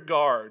no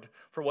regard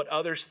for what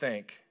others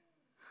think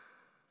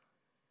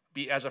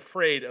be as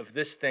afraid of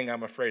this thing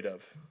I'm afraid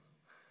of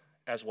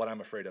as what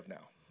I'm afraid of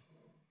now?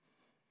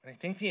 And I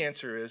think the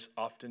answer is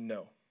often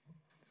no.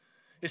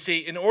 You see,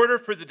 in order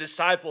for the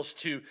disciples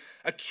to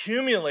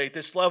accumulate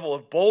this level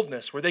of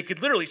boldness where they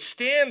could literally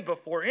stand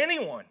before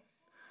anyone,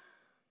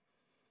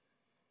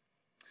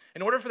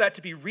 in order for that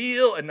to be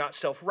real and not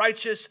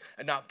self-righteous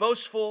and not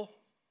boastful,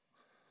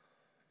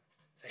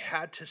 they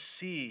had to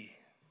see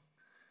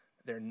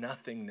their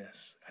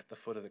nothingness at the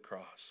foot of the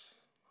cross.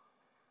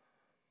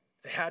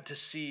 They had to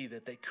see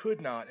that they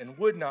could not and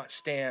would not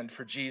stand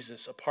for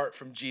Jesus apart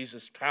from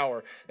Jesus'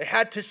 power. They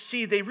had to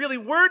see they really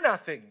were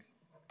nothing.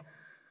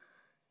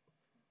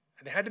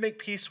 And they had to make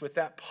peace with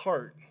that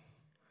part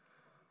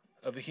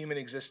of the human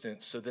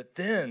existence so that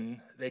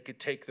then they could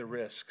take the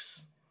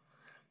risks.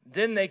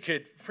 Then they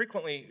could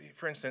frequently,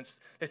 for instance,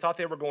 they thought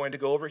they were going to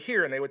go over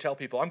here and they would tell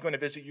people, I'm going to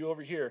visit you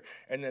over here,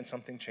 and then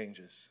something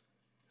changes.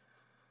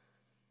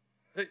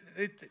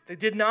 They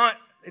did not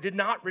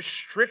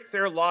restrict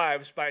their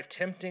lives by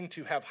attempting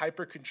to have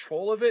hyper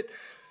control of it,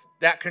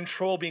 that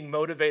control being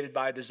motivated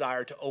by a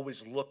desire to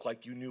always look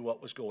like you knew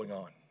what was going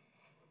on.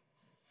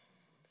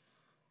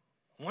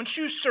 Once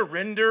you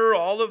surrender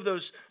all of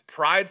those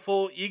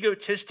prideful,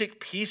 egotistic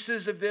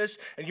pieces of this,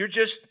 and you're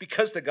just,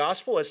 because the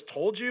gospel has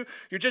told you,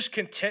 you're just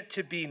content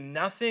to be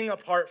nothing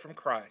apart from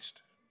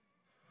Christ.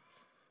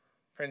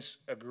 Friends,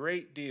 a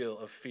great deal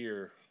of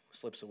fear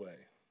slips away.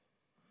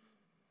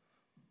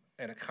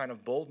 And a kind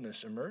of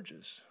boldness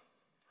emerges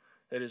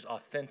that is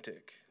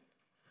authentic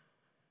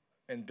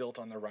and built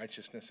on the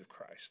righteousness of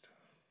Christ.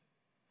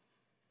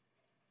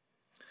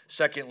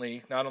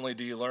 Secondly, not only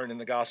do you learn in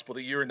the gospel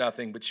that you're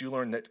nothing, but you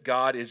learn that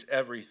God is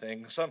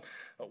everything.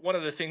 One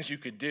of the things you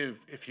could do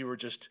if you were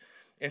just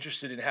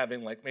interested in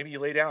having, like, maybe you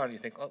lay down and you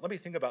think, let me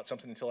think about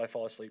something until I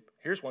fall asleep.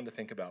 Here's one to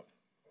think about.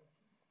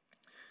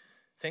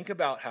 Think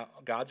about how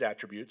God's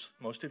attributes.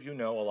 Most of you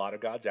know a lot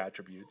of God's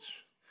attributes.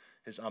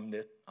 His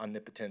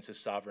omnipotence, his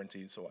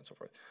sovereignty, and so on and so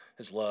forth.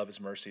 His love, his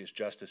mercy, his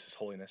justice, his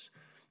holiness.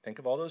 Think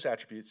of all those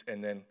attributes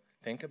and then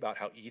think about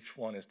how each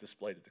one is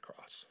displayed at the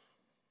cross.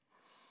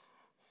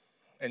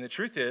 And the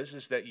truth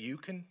is that you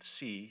can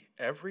see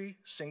every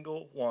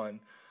single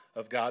one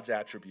of God's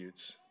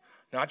attributes,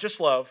 not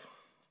just love,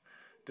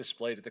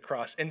 displayed at the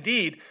cross.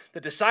 Indeed, the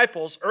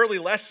disciples' early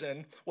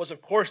lesson was,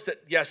 of course,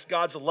 that yes,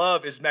 God's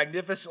love is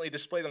magnificently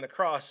displayed on the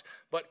cross,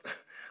 but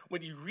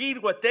when you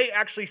read what they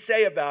actually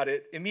say about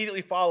it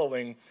immediately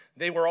following,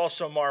 they were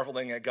also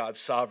marveling at God's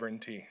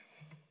sovereignty.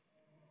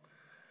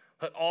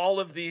 But all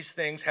of these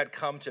things had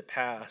come to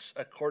pass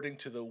according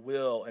to the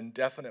will and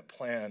definite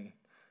plan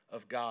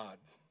of God.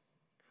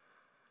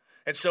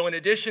 And so in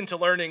addition to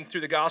learning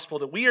through the gospel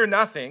that we are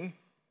nothing,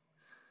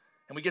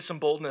 and we get some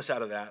boldness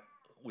out of that,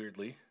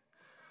 weirdly,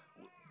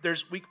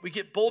 we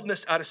get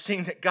boldness out of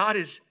seeing that God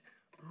is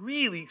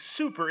really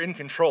super in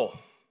control.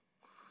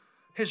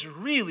 He's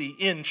really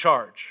in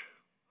charge.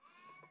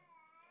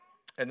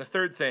 And the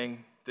third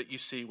thing that you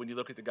see when you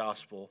look at the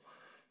gospel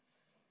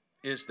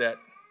is that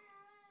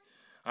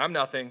I'm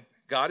nothing,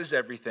 God is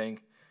everything,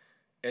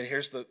 and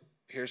here's the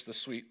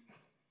sweet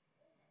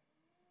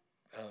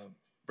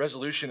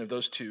resolution of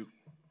those two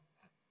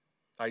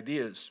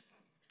ideas.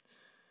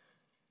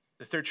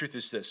 The third truth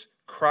is this: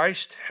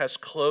 Christ has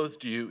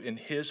clothed you in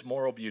his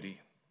moral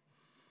beauty.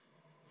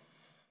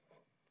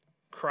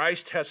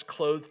 Christ has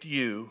clothed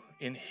you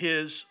in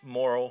his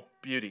moral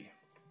beauty.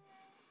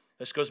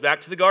 This goes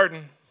back to the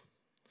garden.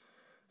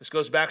 This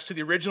goes back to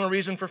the original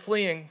reason for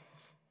fleeing.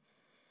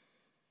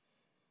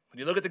 When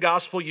you look at the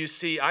gospel, you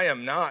see I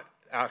am not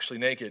actually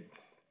naked.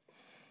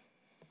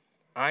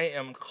 I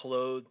am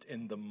clothed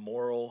in the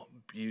moral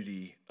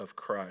beauty of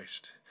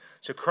Christ.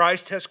 So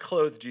Christ has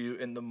clothed you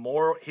in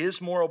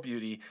his moral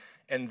beauty,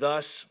 and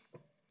thus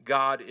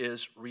God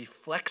is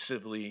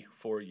reflexively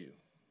for you.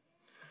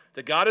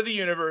 The God of the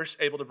universe,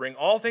 able to bring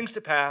all things to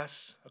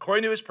pass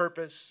according to his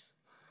purpose,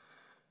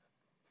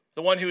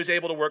 the one who is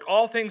able to work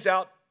all things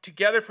out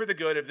together for the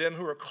good of them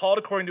who are called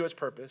according to his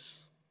purpose,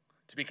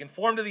 to be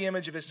conformed to the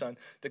image of his Son,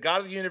 the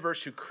God of the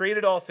universe who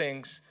created all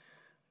things,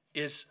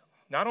 is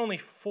not only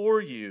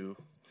for you,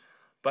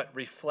 but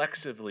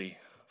reflexively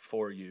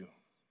for you.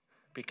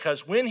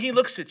 Because when he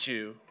looks at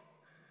you,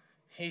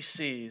 he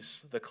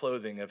sees the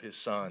clothing of his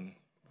Son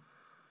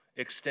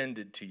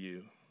extended to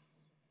you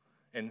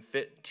and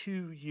fit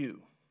to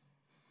you,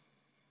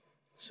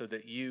 so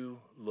that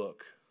you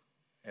look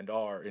and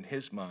are, in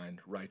his mind,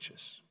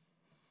 righteous.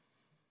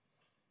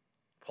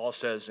 Paul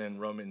says in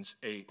Romans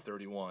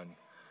 8:31,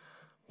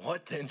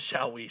 "What then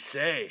shall we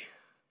say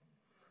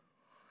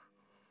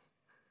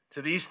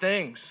to these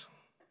things?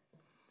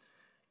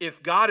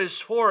 If God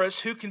is for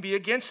us, who can be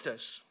against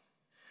us?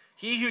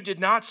 He who did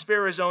not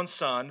spare his own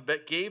Son,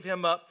 but gave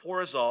him up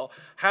for us all,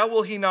 how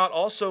will he not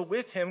also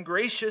with him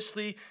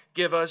graciously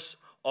give us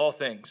all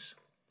things?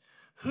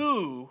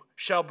 Who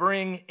shall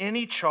bring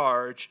any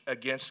charge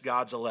against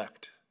God's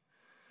elect?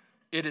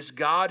 It is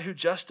God who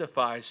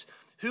justifies.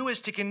 Who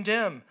is to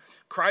condemn?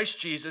 Christ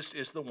Jesus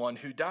is the one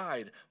who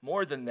died.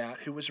 More than that,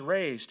 who was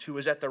raised, who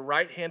is at the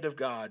right hand of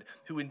God,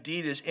 who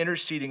indeed is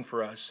interceding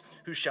for us,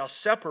 who shall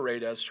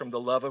separate us from the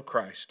love of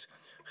Christ.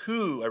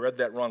 Who, I read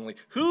that wrongly,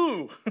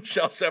 who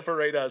shall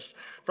separate us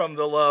from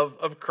the love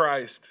of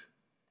Christ?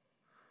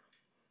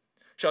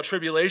 Shall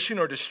tribulation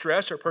or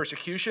distress or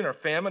persecution or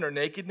famine or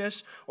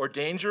nakedness or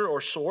danger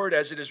or sword,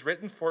 as it is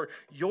written, for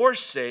your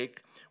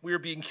sake we are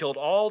being killed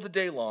all the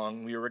day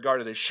long. We are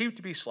regarded as sheep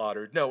to be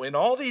slaughtered. No, in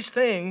all these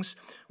things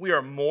we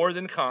are more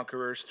than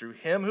conquerors through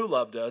him who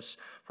loved us.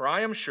 For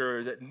I am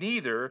sure that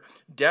neither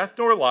death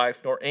nor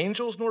life, nor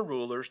angels nor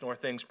rulers, nor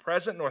things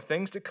present nor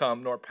things to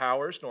come, nor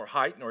powers, nor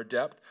height, nor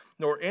depth,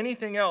 nor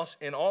anything else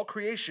in all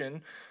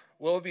creation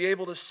will be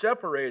able to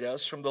separate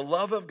us from the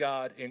love of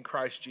God in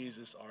Christ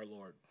Jesus our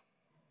Lord."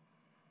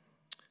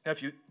 Now,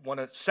 if you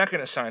want a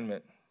second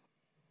assignment,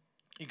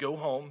 you go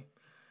home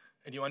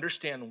and you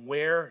understand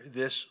where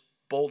this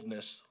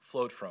boldness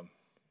flowed from.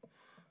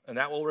 And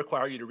that will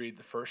require you to read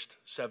the first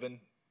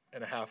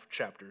 7.5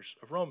 chapters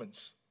of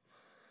Romans.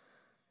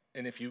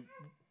 And if you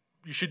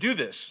should do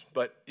this,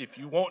 but if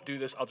you won't do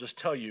this, I'll just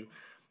tell you,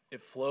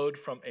 it flowed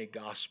from a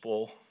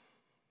gospel,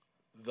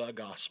 the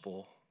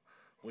gospel,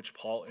 which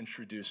Paul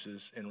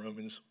introduces in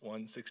Romans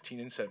 1:16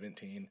 and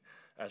 17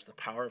 as the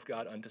power of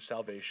God unto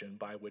salvation,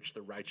 by which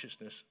the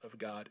righteousness of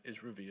God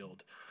is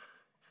revealed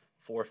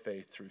for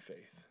faith through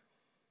faith.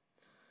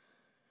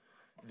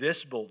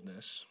 This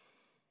boldness,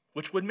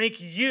 which would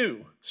make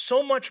you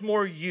so much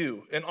more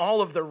you in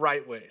all of the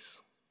right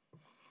ways,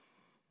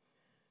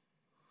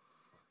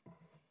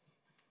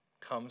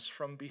 comes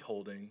from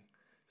beholding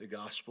the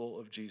gospel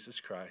of Jesus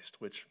Christ,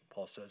 which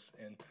Paul says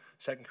in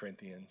 2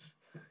 Corinthians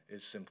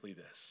is simply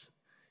this: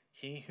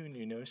 he who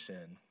knew no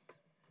sin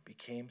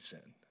became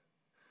sin,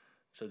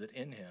 so that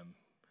in him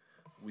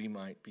we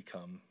might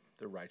become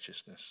the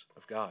righteousness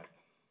of God.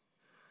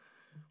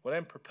 What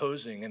I'm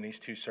proposing in these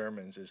two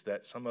sermons is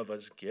that some of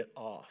us get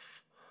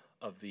off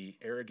of the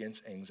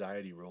arrogance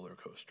anxiety roller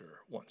coaster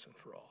once and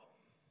for all.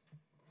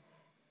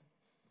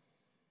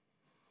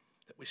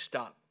 That we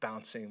stop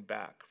bouncing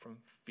back from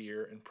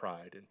fear and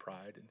pride and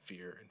pride and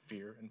fear and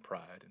fear and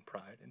pride and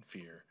pride and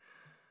fear,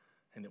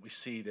 and that we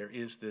see there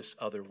is this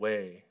other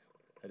way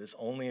that is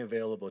only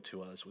available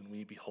to us when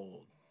we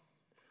behold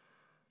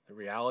the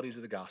realities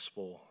of the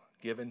gospel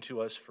given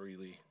to us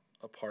freely,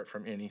 apart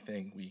from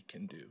anything we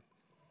can do.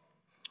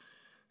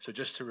 So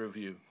just to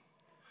review,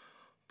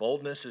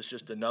 boldness is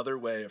just another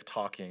way of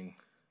talking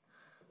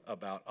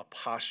about a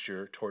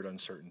posture toward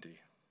uncertainty.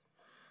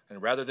 And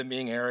rather than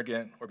being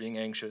arrogant or being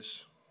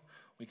anxious,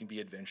 we can be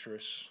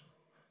adventurous,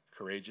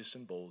 courageous,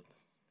 and bold.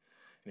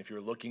 And if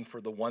you're looking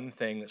for the one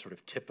thing that sort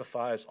of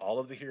typifies all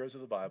of the heroes of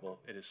the Bible,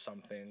 it is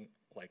something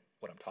like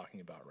what I'm talking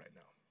about right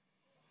now.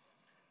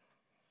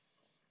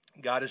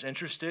 God is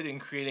interested in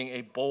creating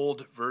a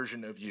bold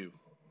version of you.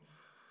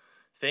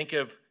 Think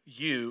of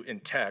you in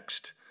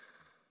text,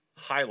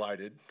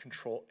 highlighted,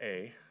 Control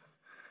A,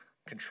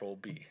 Control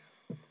B.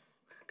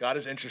 God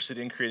is interested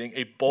in creating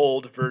a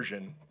bold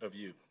version of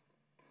you.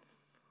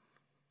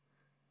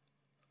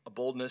 A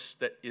boldness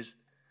that is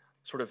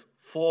sort of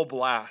full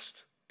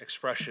blast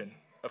expression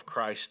of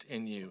Christ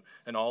in you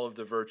and all of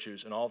the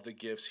virtues and all of the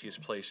gifts he has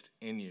placed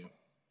in you.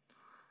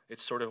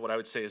 It's sort of what I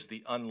would say is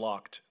the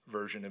unlocked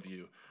version of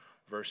you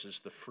versus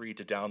the free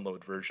to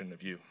download version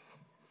of you.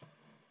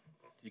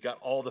 You got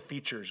all the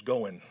features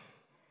going.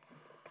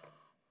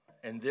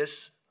 And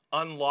this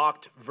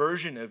unlocked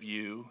version of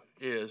you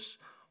is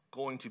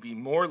going to be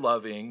more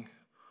loving,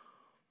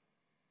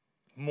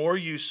 more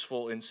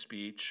useful in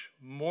speech,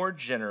 more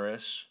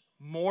generous,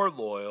 more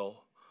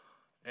loyal,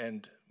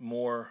 and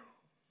more,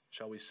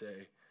 shall we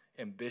say,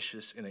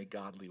 ambitious in a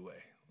godly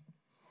way.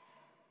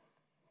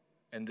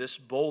 And this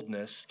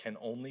boldness can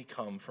only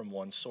come from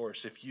one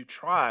source. If you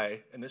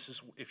try, and this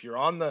is, if you're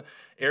on the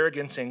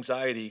arrogance,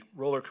 anxiety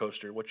roller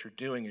coaster, what you're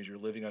doing is you're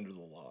living under the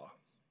law.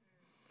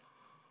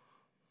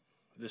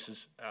 This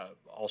is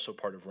also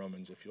part of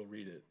Romans, if you'll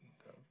read it,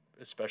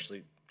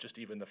 especially just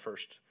even the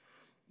first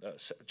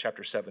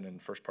chapter 7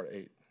 and first part of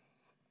 8.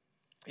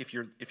 If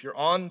you're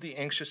on the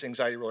anxious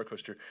anxiety roller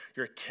coaster,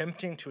 you're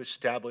attempting to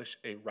establish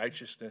a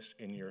righteousness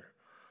in your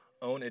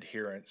own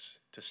adherence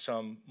to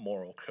some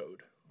moral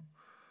code.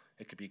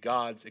 It could be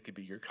God's, it could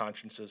be your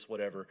conscience's,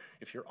 whatever.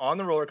 If you're on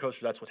the roller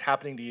coaster, that's what's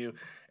happening to you.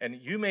 And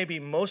you may be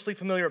mostly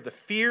familiar with the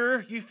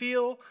fear you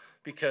feel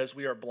because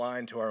we are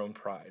blind to our own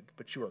pride.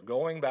 But you are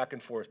going back and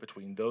forth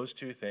between those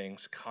two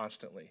things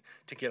constantly.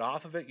 To get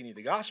off of it, you need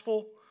the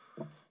gospel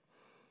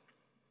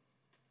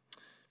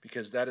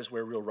because that is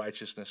where real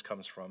righteousness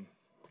comes from.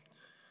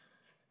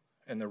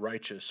 And the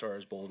righteous are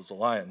as bold as a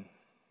lion.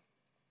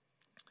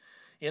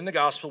 In the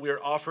gospel, we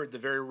are offered the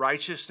very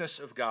righteousness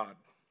of God.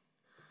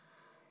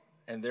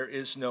 And there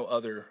is no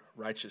other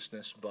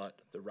righteousness but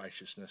the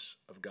righteousness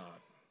of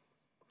God.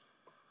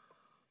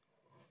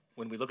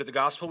 When we look at the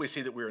gospel, we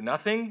see that we are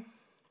nothing.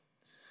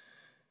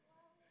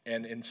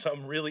 And in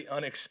some really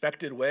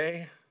unexpected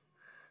way,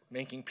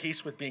 making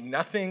peace with being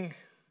nothing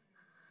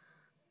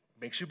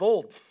makes you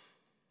bold.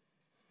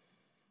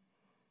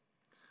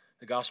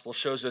 The gospel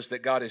shows us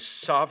that God is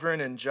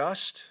sovereign and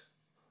just,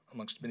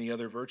 amongst many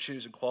other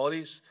virtues and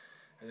qualities.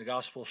 And the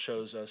gospel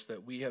shows us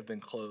that we have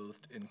been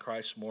clothed in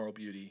Christ's moral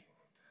beauty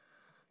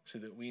so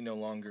that we no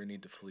longer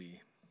need to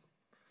flee,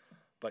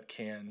 but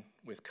can,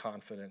 with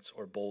confidence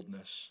or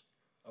boldness,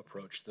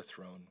 approach the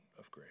throne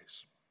of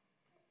grace.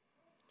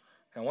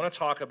 Now, I want to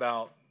talk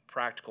about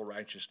practical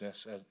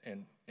righteousness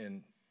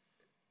in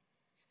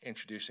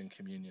introducing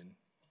communion.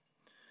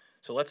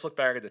 So let's look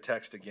back at the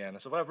text again.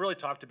 So what I've really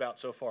talked about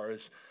so far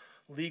is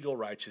legal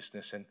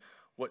righteousness. And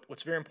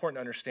what's very important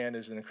to understand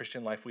is in a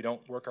Christian life, we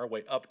don't work our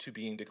way up to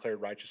being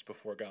declared righteous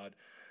before God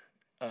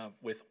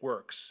with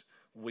works.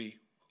 We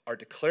are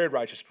declared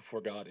righteous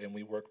before God, and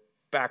we work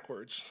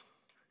backwards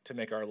to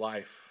make our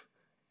life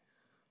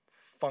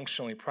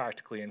functionally,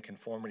 practically in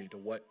conformity to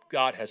what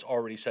God has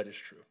already said is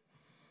true.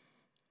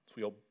 So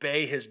we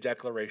obey his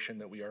declaration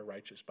that we are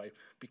righteous by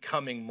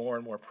becoming more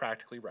and more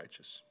practically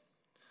righteous.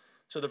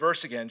 So the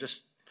verse again,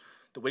 just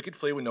the wicked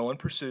flee when no one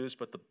pursues,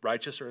 but the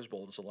righteous are as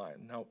bold as a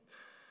lion. Now,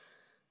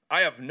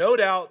 I have no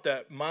doubt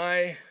that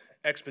my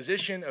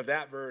exposition of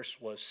that verse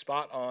was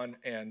spot on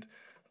and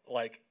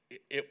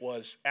it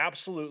was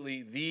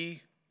absolutely the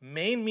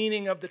main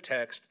meaning of the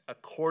text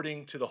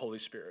according to the Holy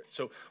Spirit.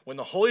 So when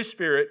the Holy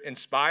Spirit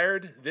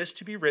inspired this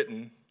to be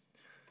written,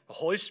 the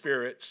Holy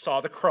Spirit saw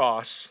the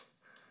cross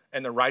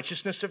and the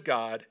righteousness of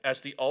God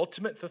as the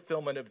ultimate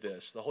fulfillment of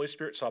this. The Holy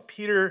Spirit saw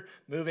Peter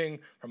moving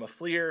from a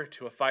fleer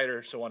to a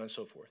fighter, so on and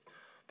so forth.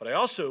 But I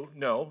also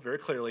know very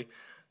clearly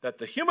that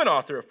the human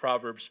author of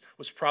Proverbs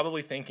was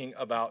probably thinking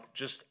about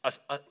just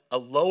a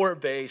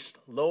lower-based,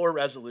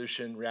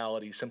 lower-resolution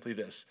reality, simply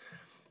this.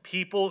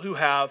 People who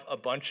have a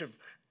bunch of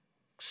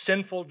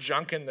sinful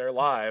junk in their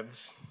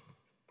lives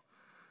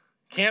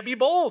can't be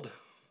bold.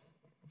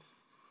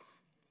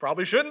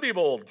 Probably shouldn't be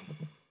bold.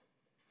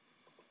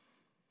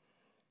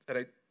 And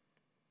I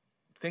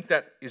think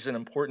that is an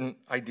important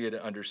idea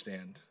to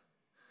understand.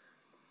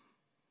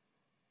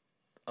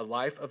 A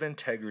life of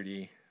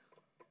integrity,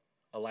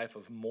 a life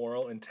of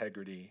moral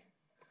integrity,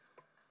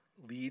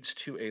 leads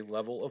to a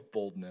level of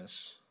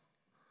boldness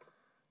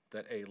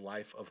that a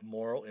life of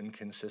moral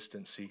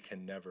inconsistency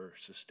can never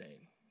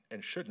sustain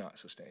and should not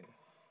sustain.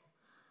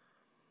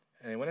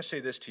 And I want to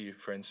say this to you,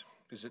 friends,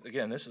 because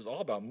again, this is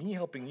all about me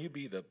helping you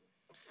be the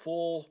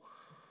full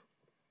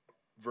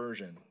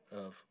version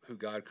of who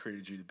God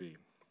created you to be.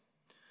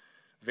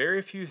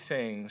 Very few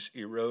things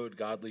erode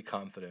godly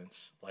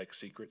confidence like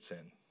secret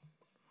sin.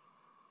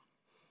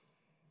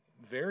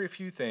 Very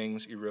few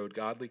things erode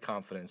godly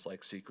confidence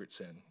like secret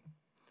sin.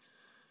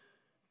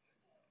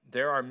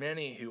 There are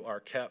many who are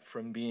kept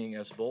from being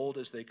as bold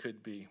as they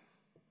could be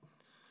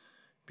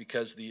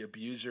because the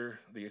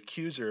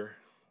accuser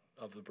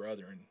of the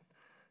brethren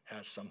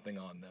has something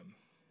on them.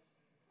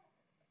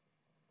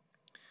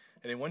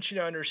 And I want you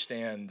to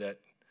understand that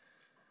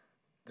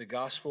the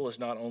gospel is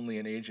not only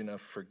an agent of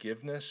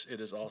forgiveness, it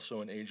is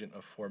also an agent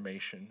of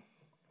formation.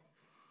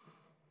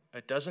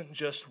 It doesn't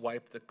just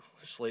wipe the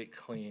slate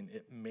clean,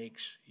 it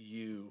makes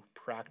you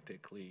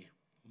practically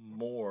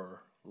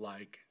more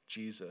like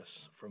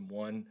Jesus from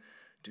one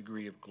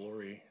degree of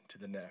glory to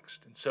the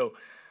next. And so,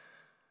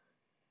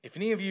 if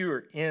any of you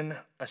are in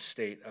a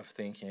state of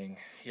thinking,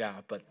 yeah,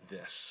 but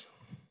this.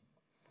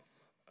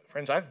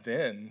 Friends, I've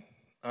been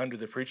under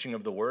the preaching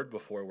of the word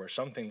before where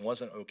something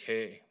wasn't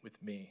okay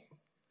with me.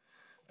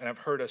 And I've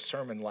heard a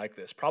sermon like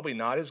this. Probably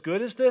not as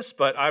good as this,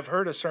 but I've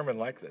heard a sermon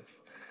like this.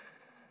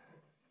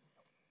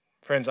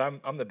 Friends,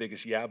 I'm the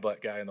biggest yeah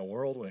but guy in the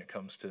world when it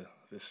comes to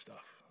this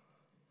stuff.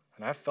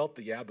 And I've felt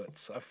the yeah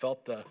buts. I've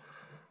felt the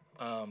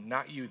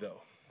not you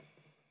though.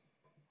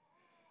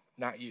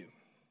 Not you.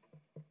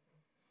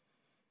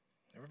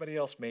 Everybody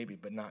else maybe,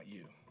 but not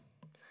you.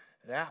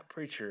 That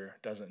preacher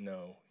doesn't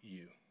know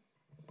you.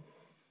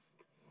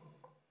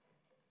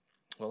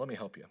 Well, let me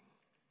help you.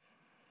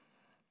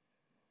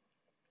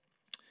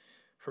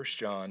 1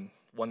 John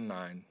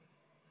 1:9.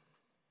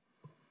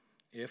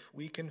 If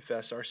we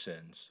confess our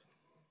sins,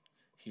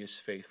 he is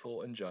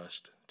faithful and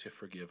just to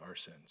forgive our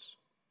sins.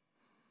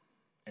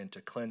 and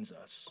to cleanse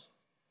us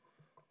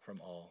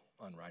from all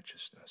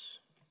unrighteousness.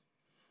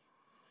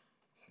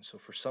 And so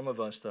for some of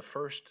us, the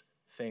first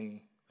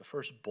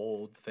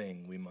bold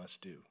thing we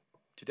must do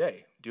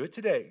today, do it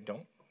today.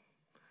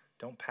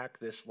 Don't pack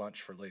this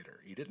lunch for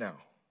later. Eat it now.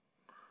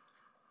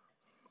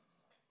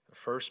 The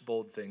first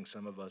bold thing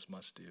some of us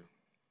must do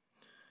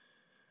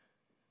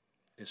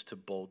is to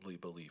boldly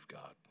believe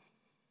God,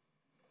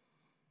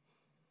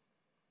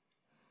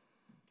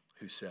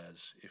 who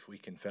says, if we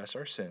confess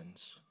our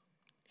sins,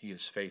 he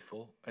is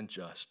faithful and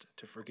just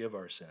to forgive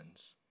our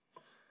sins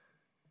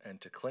and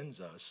to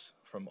cleanse us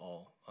from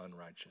all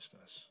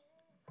unrighteousness.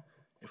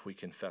 If we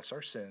confess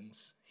our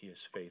sins, he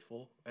is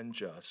faithful and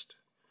just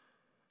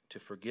to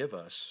forgive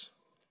us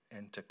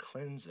and to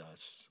cleanse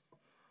us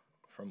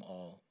from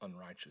all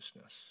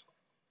unrighteousness.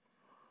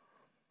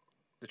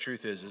 The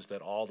truth is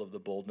that all of the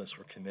boldness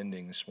we're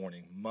commending this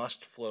morning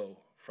must flow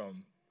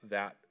from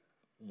that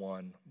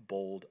one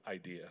bold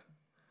idea,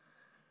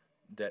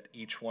 that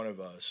each one of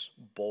us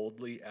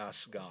boldly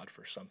asks God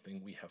for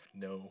something we have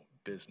no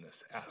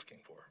business asking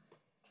for.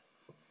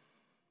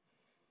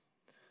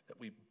 That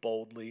we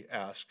boldly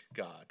ask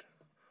God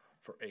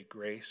for a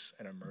grace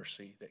and a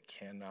mercy that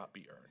cannot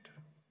be earned.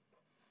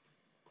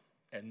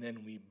 And then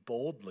we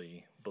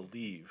boldly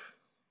believe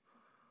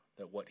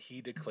that what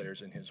he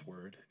declares in his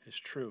word is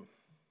true.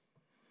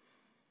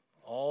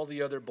 All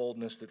the other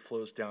boldness that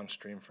flows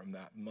downstream from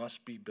that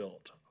must be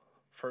built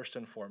first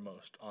and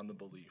foremost on the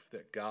belief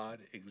that God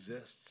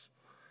exists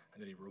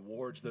and that he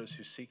rewards those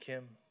who seek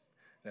him,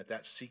 and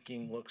that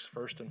seeking looks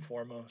first and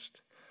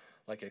foremost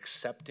like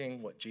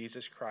accepting what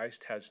Jesus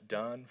Christ has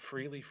done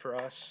freely for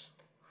us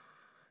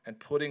and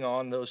putting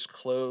on those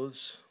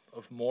clothes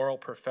of moral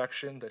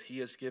perfection that he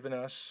has given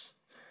us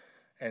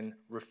and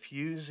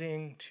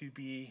refusing to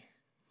be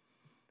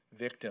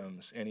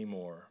victims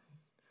anymore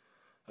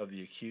of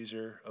the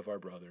accuser of our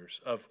brothers,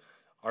 of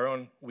our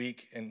own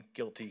weak and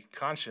guilty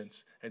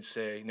conscience, and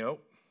say,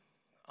 nope,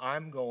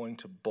 I'm going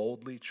to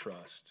boldly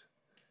trust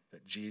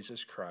that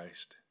Jesus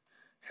Christ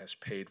has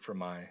paid for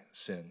my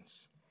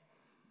sins.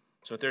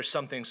 So if there's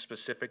something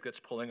specific that's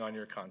pulling on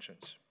your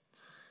conscience,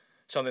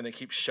 something that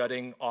keeps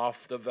shutting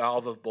off the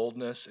valve of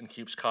boldness and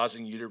keeps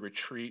causing you to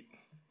retreat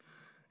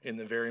in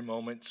the very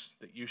moments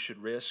that you should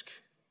risk,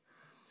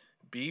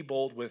 be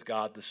bold with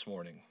God this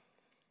morning.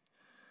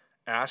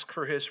 Ask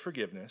for his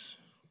forgiveness.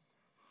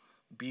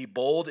 Be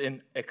bold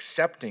in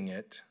accepting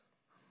it.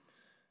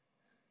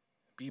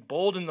 Be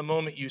bold in the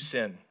moment you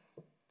sin.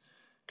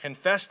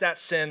 Confess that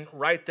sin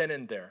right then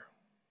and there.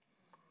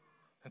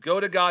 Go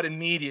to God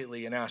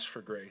immediately and ask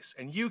for grace.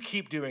 And you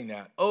keep doing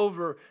that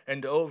over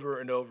and over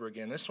and over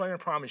again. This is what I'm going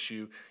to promise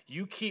you.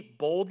 You keep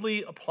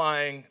boldly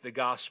applying the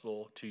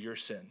gospel to your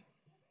sin.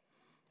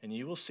 And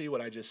you will see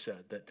what I just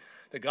said, that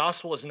the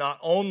gospel is not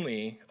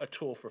only a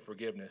tool for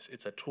forgiveness,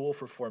 it's a tool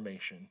for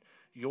formation.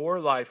 Your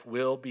life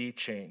will be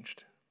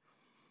changed,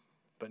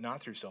 but not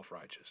through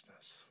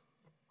self-righteousness.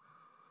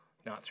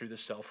 Not through the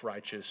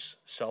self-righteous,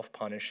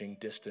 self-punishing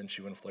distance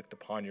you inflict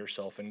upon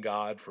yourself and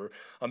God for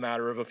a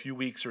matter of a few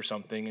weeks or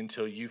something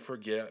until you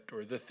forget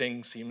or the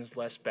thing seems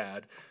less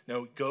bad.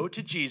 No, go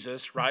to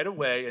Jesus right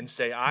away and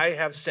say, I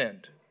have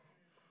sinned.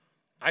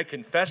 I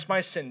confess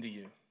my sin to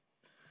you.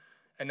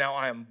 And now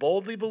I am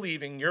boldly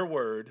believing your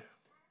word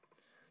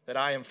that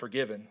I am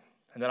forgiven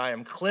and that I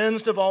am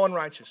cleansed of all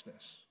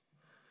unrighteousness.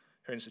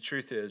 Friends, the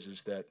truth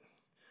is that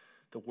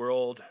the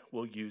world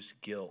will use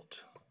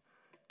guilt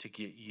to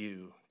get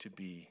you to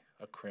be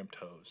a crimped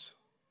hose.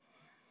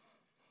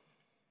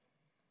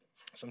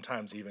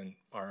 Sometimes even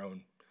our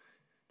own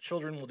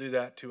children will do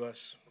that to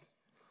us.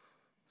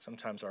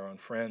 Sometimes our own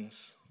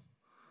friends.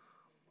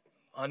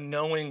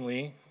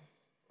 Unknowingly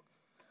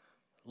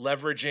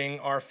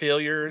leveraging our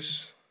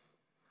failures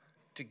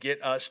to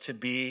get us to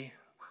be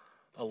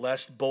a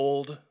less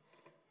bold,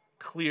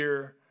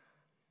 clear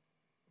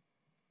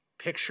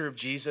picture of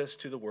Jesus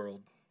to the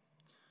world.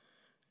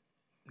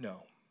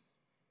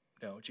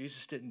 No,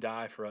 Jesus didn't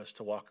die for us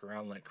to walk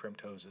around like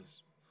crimped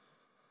hoses,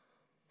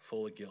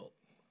 full of guilt.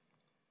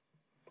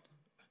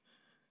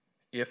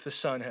 If the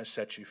Son has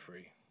set you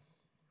free,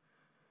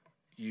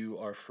 you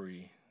are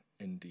free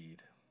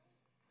indeed.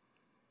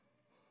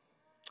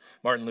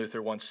 Martin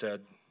Luther once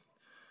said,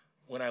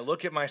 when I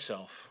look at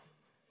myself,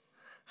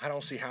 I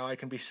don't see how I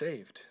can be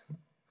saved.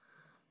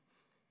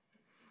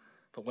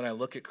 But when I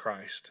look at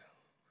Christ,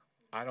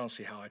 I don't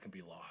see how I can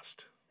be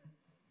lost.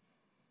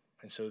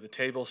 And so the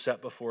table set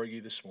before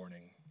you this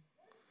morning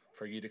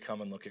for you to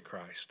come and look at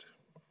Christ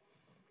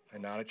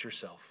and not at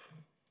yourself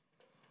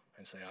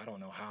and say, I don't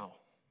know how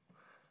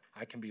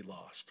I can be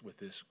lost with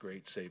this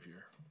great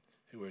Savior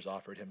who has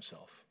offered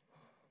himself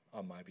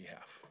on my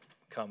behalf.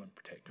 Come and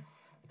partake.